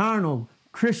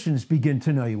Christians begin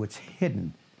to know you. It's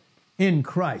hidden in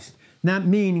Christ. Not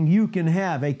meaning you can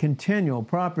have a continual,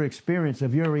 proper experience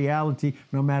of your reality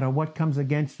no matter what comes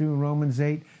against you in Romans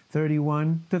 8,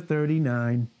 31 to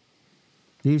 39.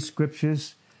 These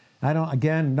scriptures, I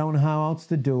don't know how else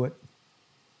to do it.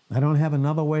 I don't have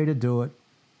another way to do it.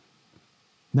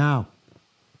 Now,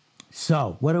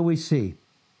 so what do we see?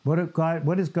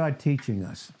 What is God teaching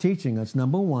us? Teaching us,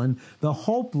 number one, the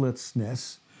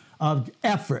hopelessness of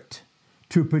effort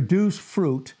to produce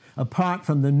fruit apart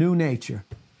from the new nature.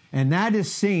 And that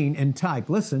is seen in type,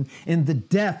 listen, in the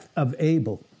death of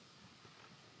Abel.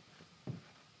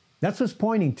 That's what it's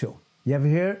pointing to. You ever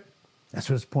hear it? That's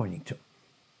what it's pointing to.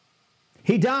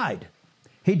 He died.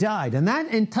 He died. And that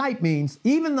in type means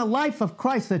even the life of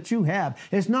Christ that you have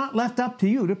is not left up to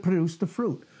you to produce the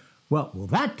fruit. What will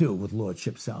that do with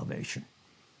Lordship salvation?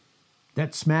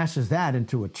 That smashes that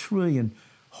into a trillion,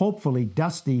 hopefully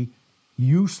dusty,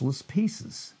 useless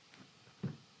pieces.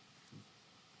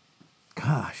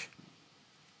 Gosh.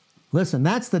 Listen,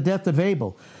 that's the death of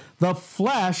Abel. The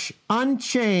flesh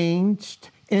unchanged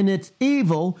in its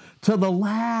evil to the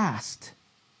last.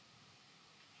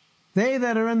 They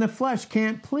that are in the flesh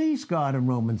can't please God in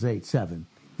Romans 8:7.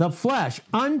 The flesh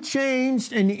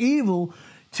unchanged in evil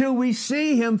till we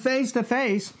see him face to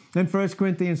face in 1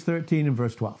 Corinthians 13 and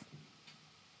verse 12.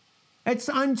 It's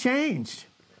unchanged.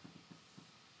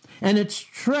 And it's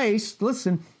traced,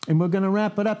 listen, and we're going to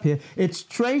wrap it up here. It's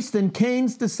traced in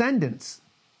Cain's descendants.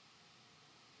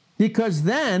 Because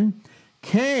then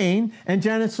Cain in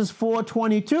Genesis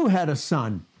 4:22 had a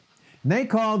son. And they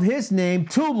called his name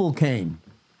Tubal-Cain.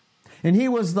 And he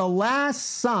was the last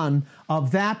son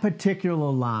of that particular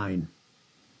line.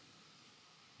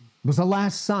 It was the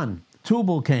last son,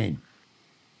 Tubal-Cain.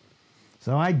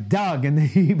 So I dug in the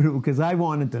Hebrew because I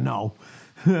wanted to know.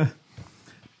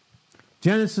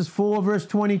 Genesis 4, verse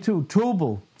 22,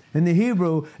 Tubal in the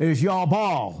Hebrew is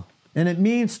Yabal, and it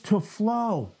means to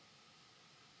flow.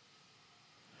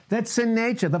 That's in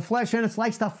nature. The flesh in us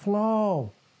likes to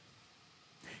flow.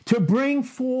 To bring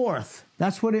forth.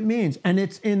 That's what it means. And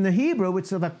it's in the Hebrew, it's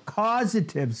the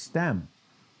causative stem.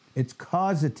 It's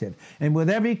causative. And with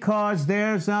every cause,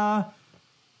 there's an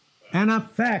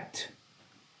effect.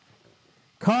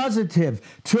 Causative.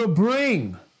 To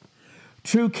bring,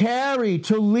 to carry,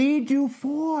 to lead you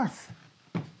forth.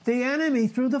 The enemy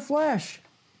through the flesh.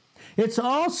 It's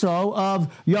also of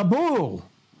Yabul.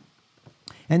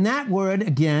 And that word,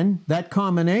 again, that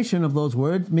combination of those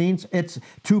words means it's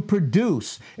to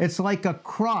produce. It's like a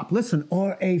crop, listen,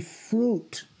 or a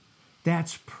fruit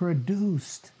that's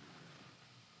produced.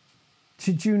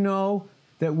 Did you know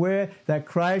that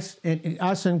Christ, and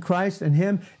us in Christ and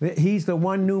him, he's the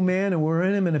one new man and we're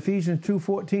in him in Ephesians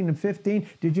 2:14 and 15.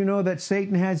 Did you know that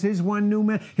Satan has his one new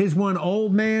man, his one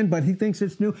old man, but he thinks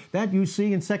it's new? That you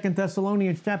see in 2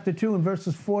 Thessalonians chapter 2 and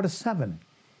verses 4 to 7.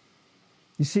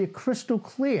 You see it crystal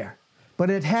clear.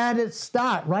 But it had its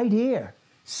start right here.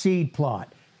 Seed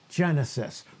plot,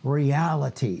 Genesis,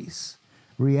 realities.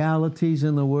 Realities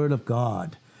in the Word of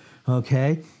God.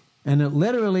 Okay? And it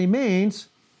literally means,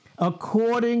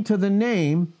 according to the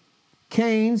name,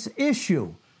 Cain's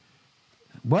issue.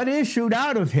 What issued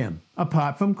out of him,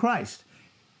 apart from Christ?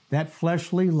 That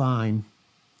fleshly line.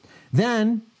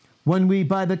 Then,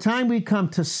 by the time we come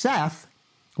to Seth,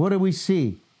 what do we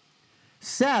see?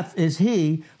 Seth is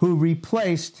he who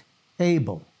replaced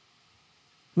Abel.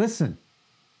 Listen.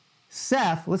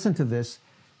 Seth, listen to this,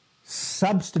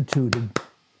 substituted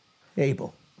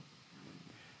Abel.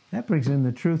 That brings in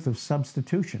the truth of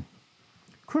substitution.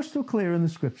 Crystal clear in the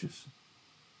scriptures.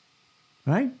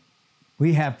 Right?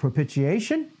 We have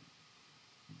propitiation.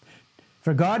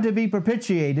 For God to be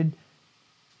propitiated,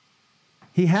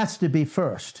 he has to be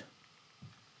first.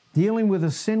 Dealing with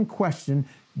a sin question,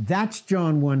 that's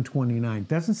John 1:29. It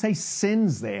doesn't say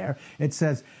sins there. It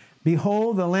says,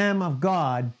 behold the Lamb of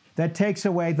God that takes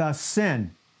away the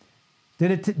sin.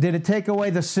 Did it take away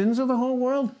the sins of the whole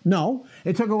world? No.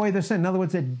 It took away the sin. In other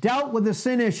words, it dealt with the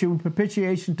sin issue in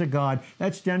propitiation to God.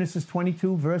 That's Genesis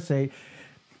 22, verse 8.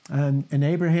 And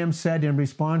Abraham said in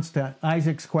response to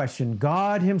Isaac's question,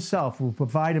 God himself will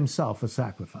provide himself a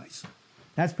sacrifice.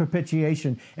 That's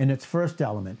propitiation in its first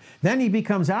element. Then he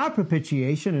becomes our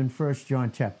propitiation in 1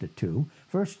 John chapter 2,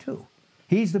 verse 2.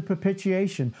 He's the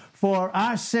propitiation for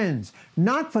our sins,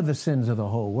 not for the sins of the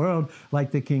whole world,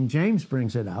 like the King James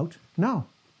brings it out. No,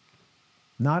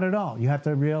 not at all. You have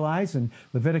to realize in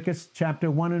Leviticus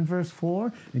chapter 1 and verse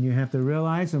 4, and you have to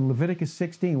realize in Leviticus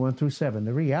 16, 1 through 7,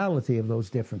 the reality of those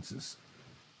differences.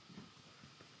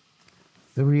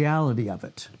 The reality of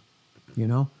it, you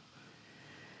know.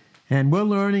 And we're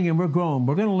learning and we're growing.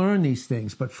 We're going to learn these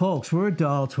things. But folks, we're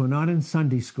adults. We're not in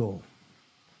Sunday school.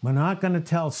 We're not going to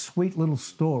tell sweet little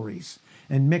stories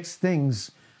and mix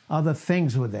other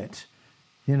things with it.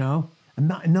 You know?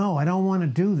 No, I don't want to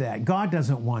do that. God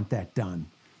doesn't want that done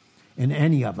in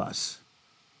any of us.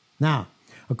 Now,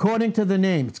 according to the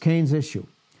name, it's Cain's issue.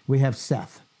 We have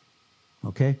Seth.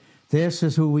 Okay? This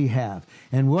is who we have.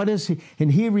 And what is he?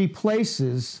 And he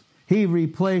replaces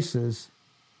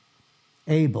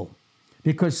Abel.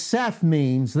 Because Seth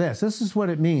means this. This is what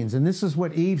it means. And this is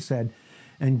what Eve said.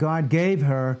 And God gave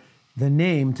her the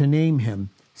name to name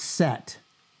him, Set.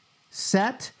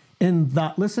 Set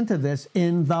listen to this,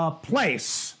 in the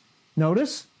place.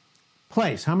 Notice,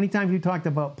 place. How many times you talked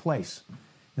about place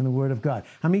in the Word of God?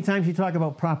 How many times you talk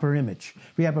about proper image?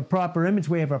 We have a proper image.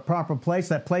 We have a proper place.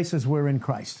 That place is we're in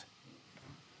Christ.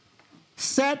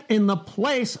 Set in the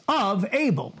place of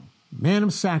Abel, man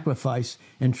of sacrifice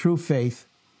and true faith.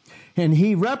 And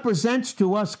he represents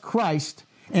to us Christ,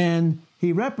 and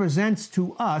he represents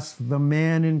to us the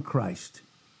man in Christ.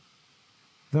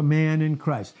 The man in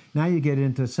Christ. Now you get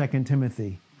into 2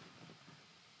 Timothy,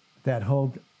 that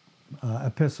whole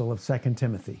epistle of 2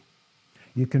 Timothy.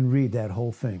 You can read that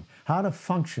whole thing. How to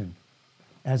function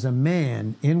as a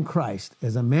man in Christ,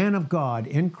 as a man of God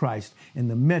in Christ, in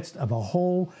the midst of a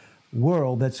whole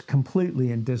world that's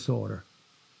completely in disorder.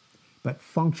 But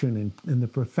function in the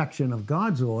perfection of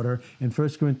God's order in 1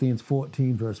 Corinthians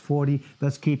 14, verse 40,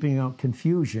 thus keeping out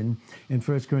confusion in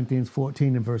 1 Corinthians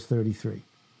 14 and verse 33.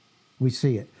 We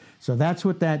see it. So that's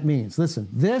what that means. Listen,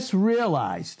 this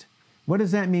realized. What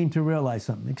does that mean to realize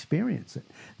something? Experience it.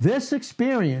 This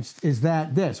experience is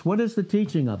this. What is the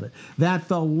teaching of it? That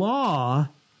the law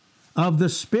of the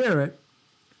Spirit,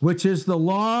 which is the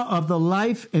law of the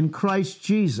life in Christ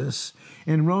Jesus,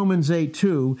 in Romans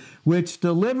 8:2, which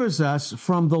delivers us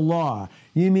from the law.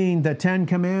 You mean the 10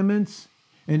 Commandments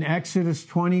in Exodus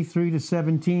 23 to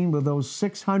 17 with those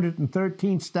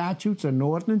 613 statutes and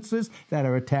ordinances that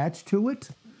are attached to it?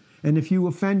 And if you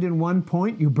offend in one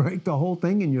point, you break the whole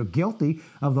thing and you're guilty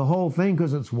of the whole thing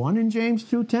because it's one in James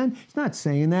 2:10. It's not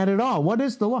saying that at all. What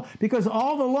is the law? Because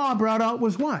all the law brought out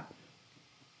was what?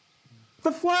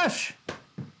 The flesh.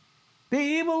 The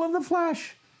evil of the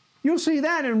flesh. You'll see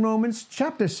that in Romans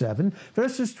chapter 7,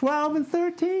 verses 12 and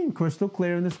 13. Crystal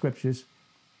clear in the scriptures.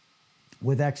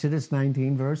 With Exodus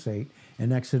 19, verse 8,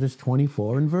 and Exodus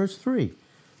 24 and verse 3.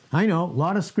 I know, a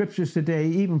lot of scriptures today,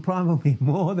 even probably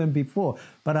more than before,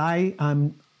 but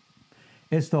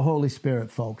it's the Holy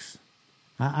Spirit, folks.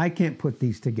 I can't put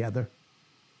these together.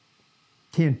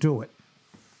 Can't do it.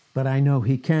 But I know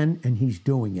he can, and he's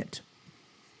doing it.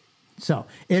 So,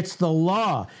 it's the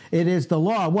law. It is the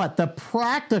law. What? The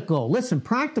practical. Listen,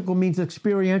 practical means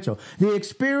experiential. The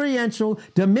experiential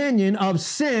dominion of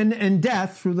sin and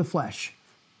death through the flesh.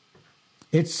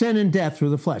 It's sin and death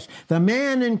through the flesh. The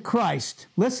man in Christ,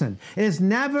 listen, is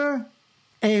never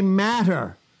a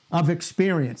matter of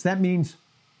experience. That means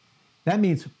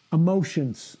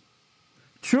emotions.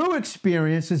 True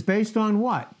experience is based on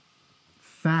what?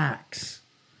 Facts,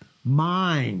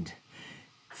 mind,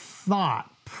 thought,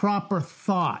 proper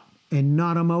thought, and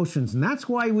not emotions. And that's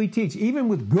why we teach, even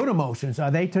with good emotions,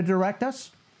 are they to direct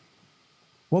us?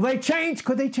 Will they change?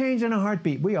 Could they change in a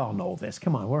heartbeat? We all know this.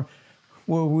 Come on,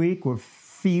 we're weak, we're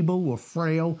feeble, we're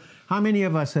frail. How many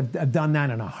of us have done that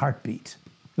in a heartbeat?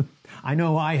 I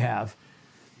know I have.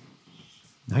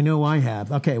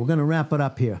 Okay, we're going to wrap it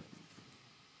up here.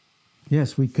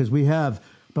 Yes, because we have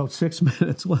about 6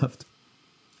 minutes left.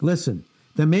 Listen,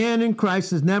 the man in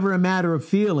Christ is never a matter of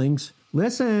feelings,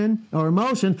 listen, or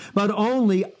emotion, but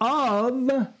only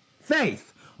of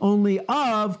faith, only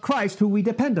of Christ, who we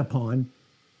depend upon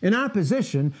in our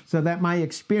position, so that my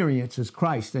experience is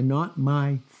Christ and not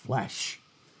my flesh.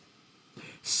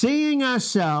 Seeing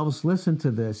ourselves, listen to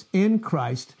this, in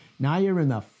Christ, now you're in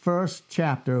the first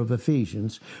chapter of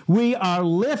Ephesians, we are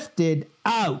lifted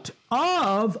out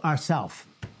of ourself.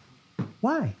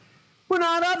 Why? We're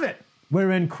not of it.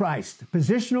 We're in Christ.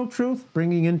 Positional truth,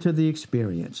 bringing into the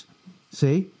experience.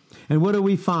 See? And what do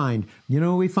we find? You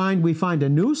know what we find? We find a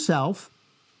new self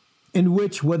in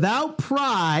which without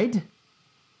pride,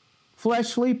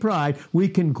 fleshly pride, we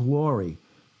can glory.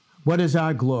 What is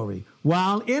our glory?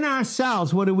 While in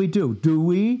ourselves, what do? Do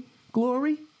we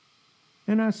glory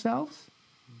in ourselves?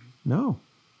 No.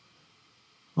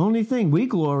 Only thing we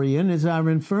glory in is our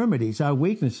infirmities, our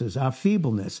weaknesses, our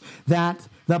feebleness. That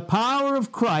the power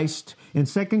of Christ in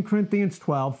 2 Corinthians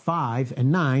 12, 5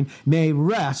 and 9 may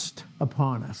rest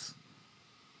upon us.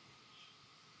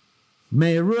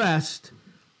 May rest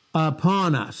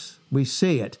upon us. We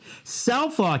see it.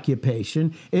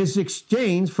 Self-occupation is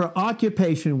exchanged for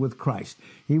occupation with Christ.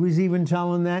 He was even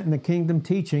telling that in the kingdom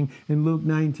teaching in Luke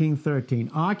 19:13.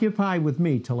 Occupy with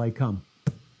me till I come.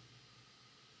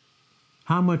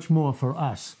 How much more for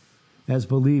us as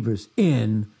believers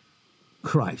in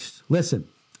Christ? Listen,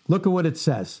 look at what it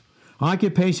says.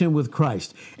 Occupation with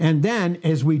Christ. And then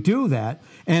as we do that,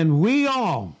 and we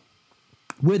all,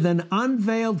 with an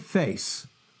unveiled face,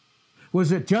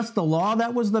 was it just the law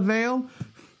that was the veil?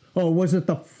 Or was it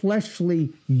the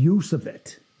fleshly use of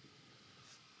it?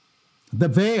 The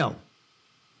veil.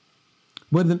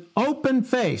 With an open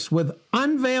face, with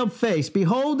unveiled face,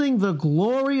 beholding the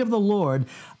glory of the Lord,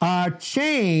 are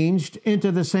changed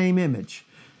into the same image.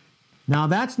 Now,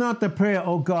 that's not the prayer,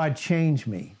 oh God, change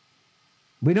me.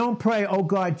 We don't pray, oh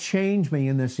God, change me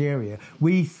in this area.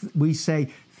 We say,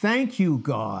 thank you,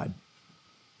 God,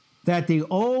 that the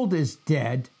old is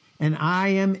dead and I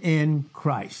am in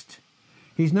Christ.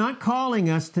 He's not calling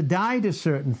us to die to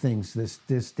certain things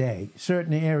this day,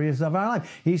 certain areas of our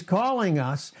life. He's calling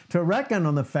us to reckon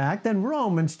on the fact that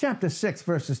Romans chapter 6,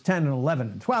 verses 10 and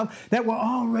 11 and 12, that we're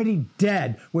already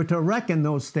dead. We're to reckon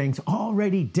those things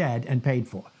already dead and paid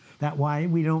for. That's why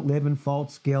we don't live in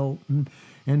false guilt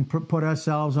and put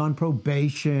ourselves on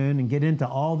probation and get into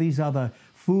all these other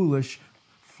foolish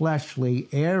fleshly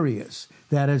areas.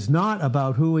 That is not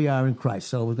about who we are in Christ.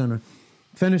 So we're going to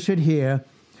finish it here.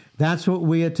 That's what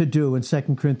we are to do in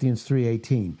 2 Corinthians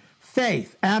 3:18.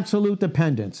 Faith, absolute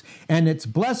dependence, and its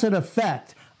blessed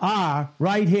effect are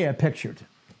right here pictured.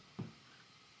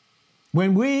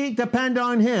 When we depend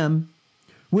on Him,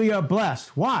 we are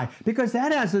blessed. Why? Because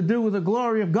that has to do with the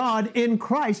glory of God in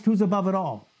Christ, who's above it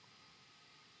all.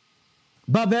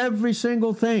 Above every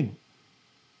single thing.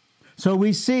 So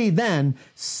we see then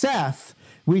Seth's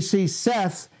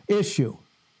issue,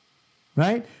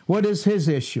 right? What is his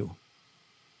issue?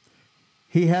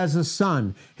 He has a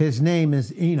son. His name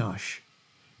is Enosh.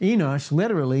 Enosh,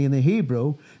 literally in the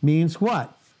Hebrew, means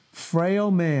what?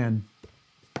 Frail man.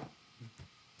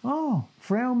 Oh,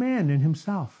 frail man in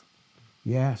himself.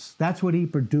 Yes, that's what he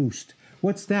produced.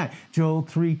 What's that? Joel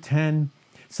 3:10,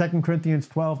 2 Corinthians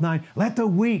 12:9. Let the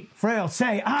weak, frail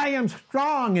say, I am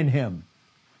strong in him.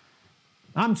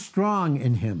 I'm strong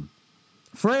in him.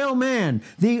 Frail man,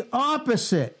 the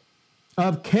opposite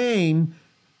of Cain,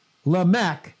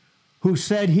 Lamech, who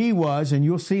said he was, and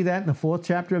you'll see that in the 4th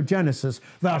chapter of Genesis,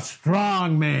 the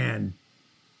strong man.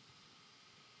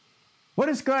 What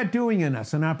is God doing in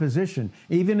us, in our position,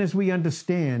 even as we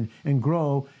understand and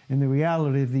grow in the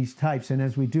reality of these types? And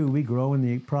as we do, we grow in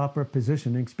the proper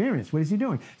position and experience. What is he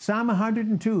doing? Psalm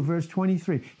 102, verse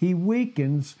 23. He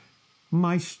weakens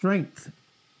my strength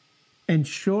and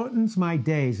shortens my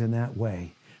days in that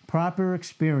way. Proper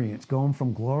experience, going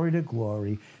from glory to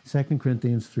glory, 2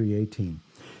 Corinthians 3:18.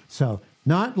 So,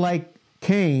 not like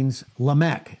Cain's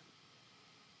Lamech,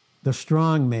 the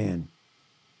strong man.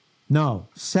 No,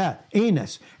 Seth,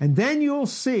 Enos. And then you'll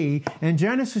see in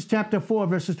Genesis chapter 4,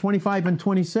 verses 25 and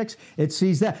 26, it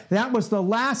sees that. That was the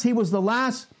last, he was the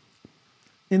last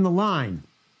in the line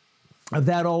of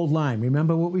that old line.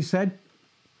 Remember what we said?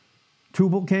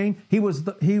 Tubal-Cain, he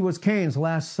was Cain's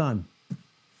last son.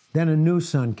 Then a new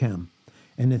son came,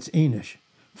 and it's Enosh,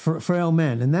 frail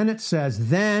men. And then it says,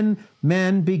 then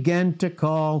men began to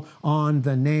call on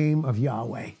the name of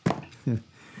Yahweh.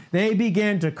 They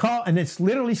began to call, and it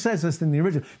literally says this in the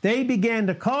original, they began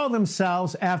to call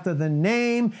themselves after the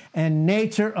name and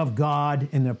nature of God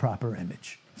in their proper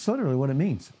image. That's literally what it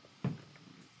means.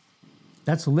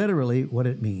 That's literally what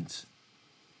it means.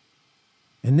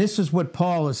 And this is what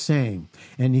Paul is saying.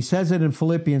 And he says it in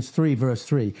Philippians 3, verse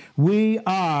 3. We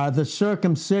are the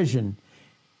circumcision.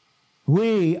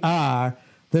 We are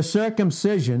the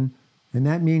circumcision. And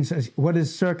that means, what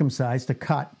is circumcised? To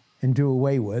cut and do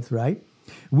away with, right?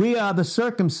 We are the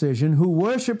circumcision who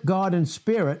worship God in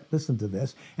spirit. Listen to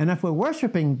this. And if we're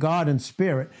worshiping God in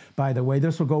spirit, by the way,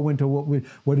 this will go into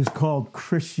what is called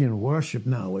Christian worship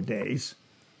nowadays,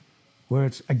 where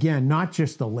it's, again, not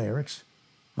just the lyrics.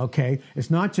 Okay,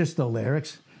 it's not just the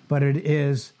lyrics, but it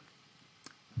is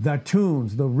the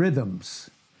tunes, the rhythms.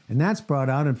 And that's brought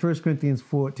out in 1 Corinthians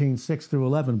 14, 6 through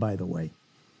 11, by the way.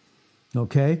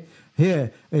 Okay,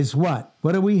 here is what?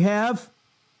 What do we have?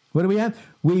 What do we have?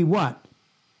 We what?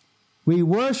 We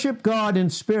worship God in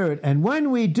spirit, and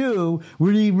when we do,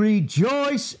 we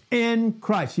rejoice in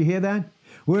Christ. You hear that?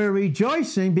 We're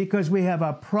rejoicing because we have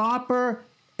a proper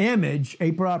image,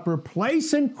 a proper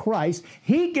place in Christ.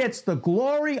 He gets the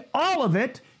glory, all of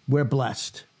it. We're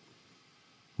blessed.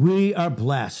 We are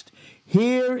blessed.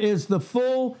 Here is the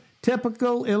full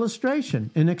typical illustration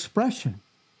and expression.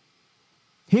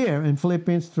 Here in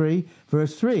Philippians 3,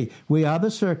 verse 3, we are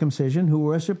the circumcision who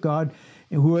worships God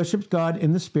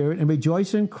in the Spirit and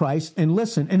rejoice in Christ and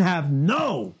listen and have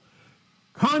no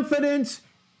confidence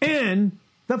in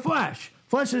the flesh.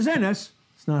 Flesh is in us.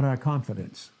 It's not our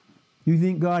confidence. You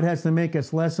think God has to make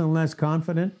us less and less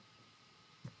confident?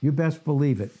 You best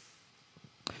believe it.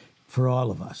 For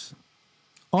all of us.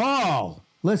 All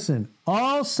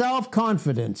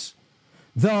self-confidence,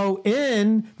 though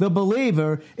in the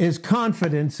believer, is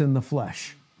confidence in the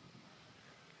flesh.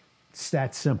 It's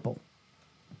that simple.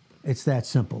 It's that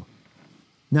simple.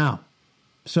 Now,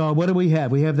 so what do we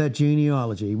have? We have that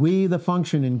genealogy. We, the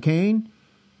function in Cain.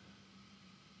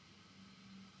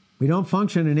 We don't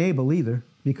function in Abel either,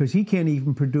 because he can't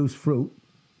even produce fruit.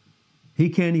 He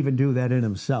can't even do that in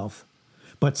himself.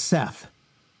 But Seth,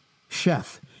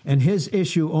 Sheth, and his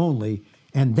issue only,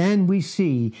 and then we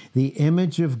see the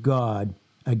image of God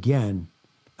again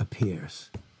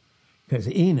appears. Because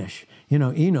Enosh,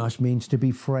 Enosh means to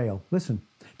be frail. Listen,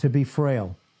 to be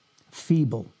frail,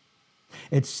 feeble.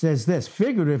 It says this,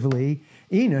 figuratively,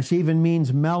 Enosh even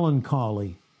means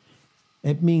melancholy.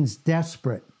 It means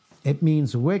desperate. It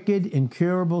means wicked,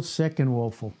 incurable, sick, and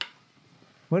woeful.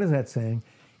 What is that saying?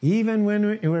 Even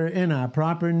when we're in our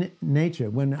proper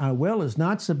nature, when our will is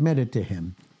not submitted to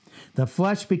him, the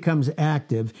flesh becomes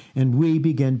active and we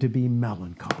begin to be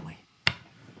melancholy.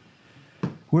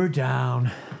 We're down.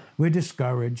 We're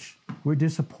discouraged. We're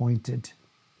disappointed.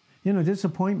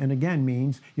 Disappointment, again,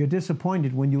 means you're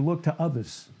disappointed when you look to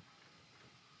others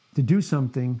to do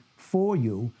something for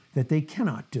you that they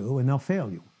cannot do, and they'll fail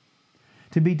you.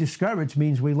 To be discouraged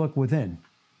means we look within.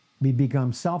 We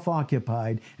become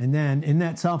self-occupied, and then in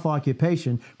that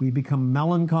self-occupation, we become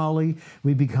melancholy,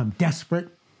 we become desperate.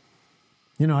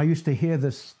 I used to hear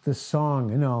this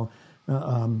song,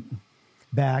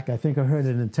 back. I think I heard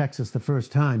it in Texas the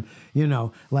first time,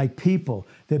 like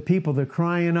they're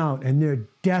crying out and they're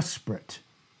desperate.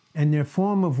 And their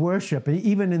form of worship, and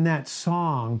even in that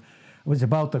song, was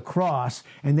about the cross,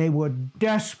 and they were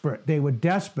desperate.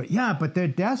 Yeah, but their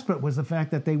desperate was the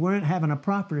fact that they weren't having a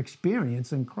proper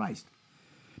experience in Christ.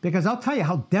 Because I'll tell you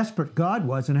how desperate God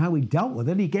was and how he dealt with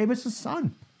it. He gave us a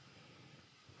son.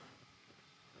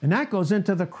 And that goes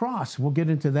into the cross. We'll get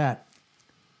into that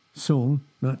soon.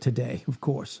 Not today, of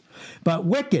course. But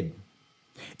wicked,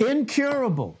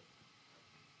 incurable.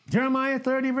 Jeremiah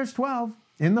 30, verse 12.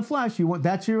 In the flesh,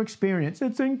 that's your experience.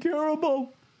 It's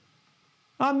incurable.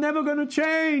 I'm never going to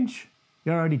change.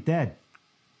 You're already dead.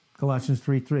 Colossians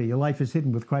 3:3. Your life is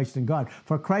hidden with Christ in God.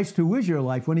 For Christ, who is your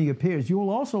life, when he appears, you will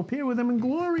also appear with him in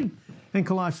glory. In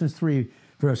Colossians 3,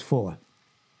 verse 4.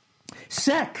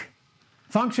 Sick.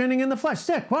 Functioning in the flesh.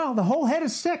 Sick. Well, the whole head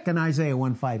is sick in Isaiah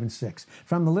 1, 5, and 6.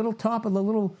 From the little top of the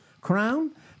little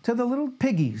crown to the little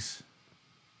piggies.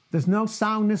 There's no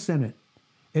soundness in it.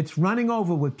 It's running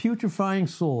over with putrefying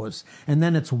sores, and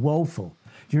then it's woeful.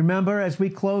 Do you remember as we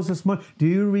close this month? Do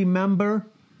you remember,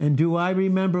 and do I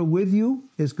remember with you,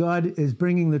 as God is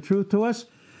bringing the truth to us,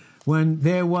 when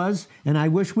there was, and I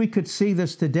wish we could see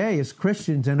this today as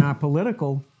Christians in our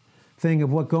political thing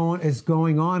of what is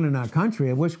going on in our country.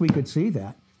 I wish we could see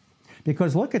that.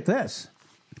 Because look at this.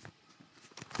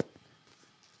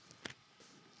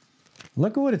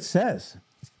 Look at what it says.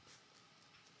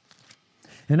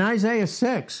 In Isaiah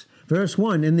 6, verse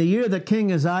 1, in the year that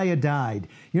King Uzziah died.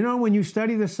 You know, when you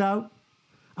study this out,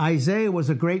 Isaiah was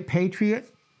a great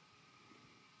patriot.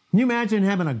 Can you imagine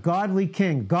having a godly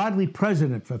king, godly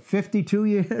president for 52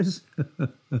 years?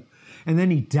 And then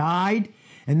he died.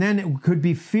 And then it could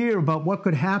be fear about what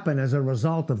could happen as a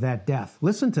result of that death.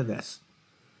 Listen to this.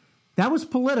 That was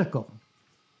political.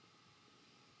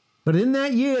 But in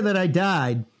that year that I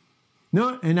died,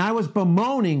 no, and I was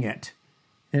bemoaning it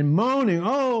and moaning,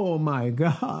 oh my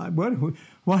God, what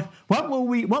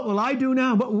will I do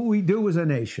now? What will we do as a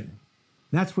nation?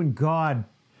 That's when God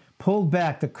pulled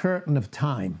back the curtain of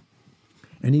time.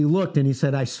 And he looked and he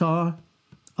said, I saw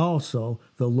also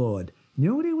the Lord. You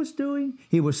know what he was doing?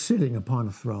 He was sitting upon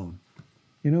a throne.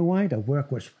 You know why? The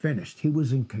work was finished. He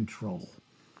was in control.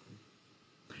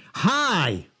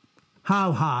 High.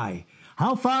 How high?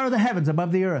 How far are the heavens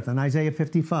above the earth? In Isaiah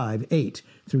 55, 8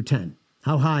 through 10.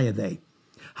 How high are they?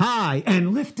 High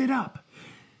and lifted up.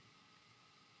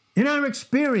 In our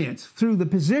experience, through the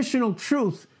positional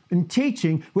truth and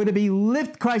teaching,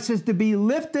 Christ is to be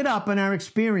lifted up in our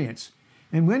experience.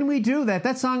 And when we do that,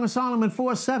 that Song of Solomon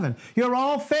 4:7, you're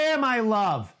all fair, my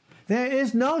love. There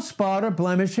is no spot or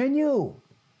blemish in you.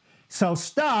 So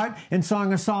start in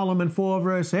Song of Solomon 4,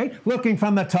 verse 8, looking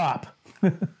from the top.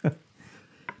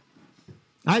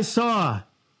 I saw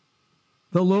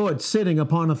the Lord sitting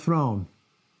upon a throne,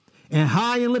 and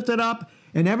high and lifted up,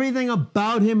 and everything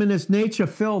about him and his nature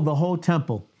filled the whole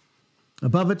temple.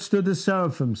 Above it stood the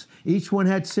seraphims. Each one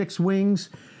had 6 wings.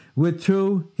 With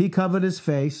 2, he covered his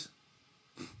face.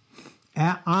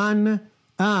 Not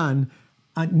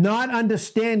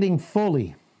understanding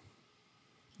fully,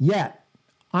 yet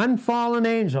unfallen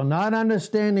angel, not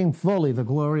understanding fully the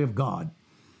glory of God.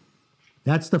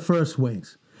 That's the first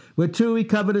wings. With 2, he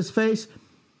covered his face.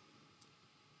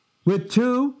 With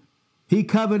 2, he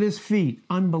covered his feet.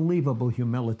 Unbelievable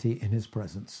humility in his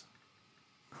presence.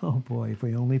 Oh boy, if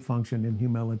we only function in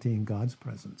humility in God's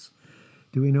presence.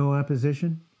 Do we know our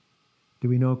position? Do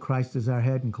we know Christ is our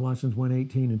head in Colossians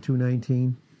 1:18 and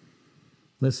 2:19?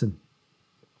 Listen,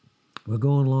 we're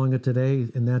going longer today,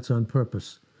 and that's on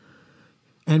purpose.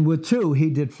 And with 2, he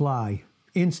did fly.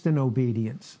 Instant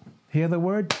obedience. Hear the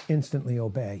word? Instantly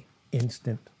obey.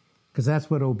 Instant. Because that's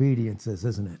what obedience is,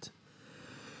 isn't it?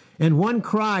 And one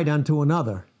cried unto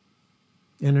another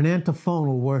in an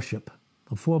antiphonal worship,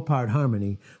 a 4-part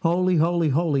harmony. Holy, holy,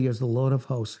 holy is the Lord of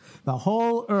hosts. The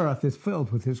whole earth is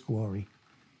filled with his glory.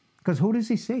 Because who does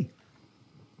he see?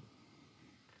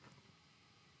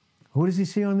 Who does he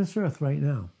see on this earth right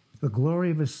now? The glory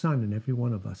of his Son in every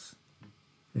one of us.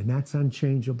 And that's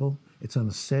unchangeable. It's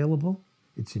unassailable.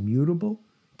 It's immutable.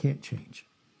 Can't change.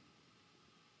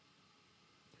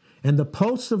 And the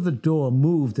posts of the door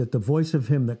moved at the voice of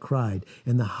him that cried,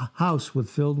 and the house was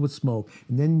filled with smoke.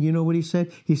 And then you know what he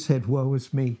said? He said, woe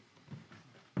is me.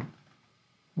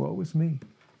 Woe is me.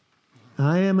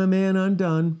 I am a man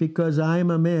undone, because I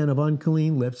am a man of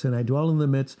unclean lips, and I dwell in the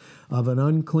midst of an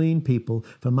unclean people.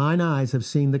 For mine eyes have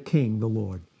seen the King, the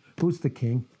Lord. Who's the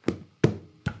King?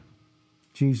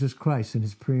 Jesus Christ in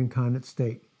his pre-incarnate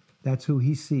state. That's who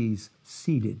he sees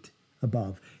seated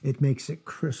above. It makes it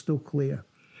crystal clear.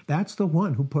 That's the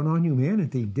one who put on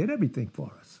humanity, did everything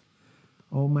for us.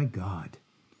 Oh my God.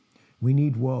 We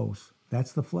need woes.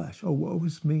 That's the flesh. Oh, woe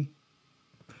is me.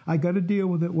 I got to deal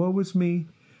with it. Woe is me.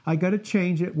 I got to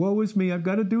change it. Woe is me. I've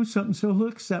got to do something so he'll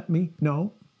accept me.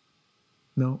 No.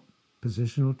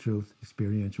 Positional truth,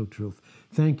 experiential truth.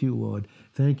 Thank you, Lord.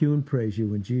 Thank you and praise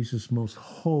you in Jesus' most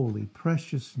holy,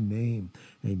 precious name.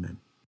 Amen.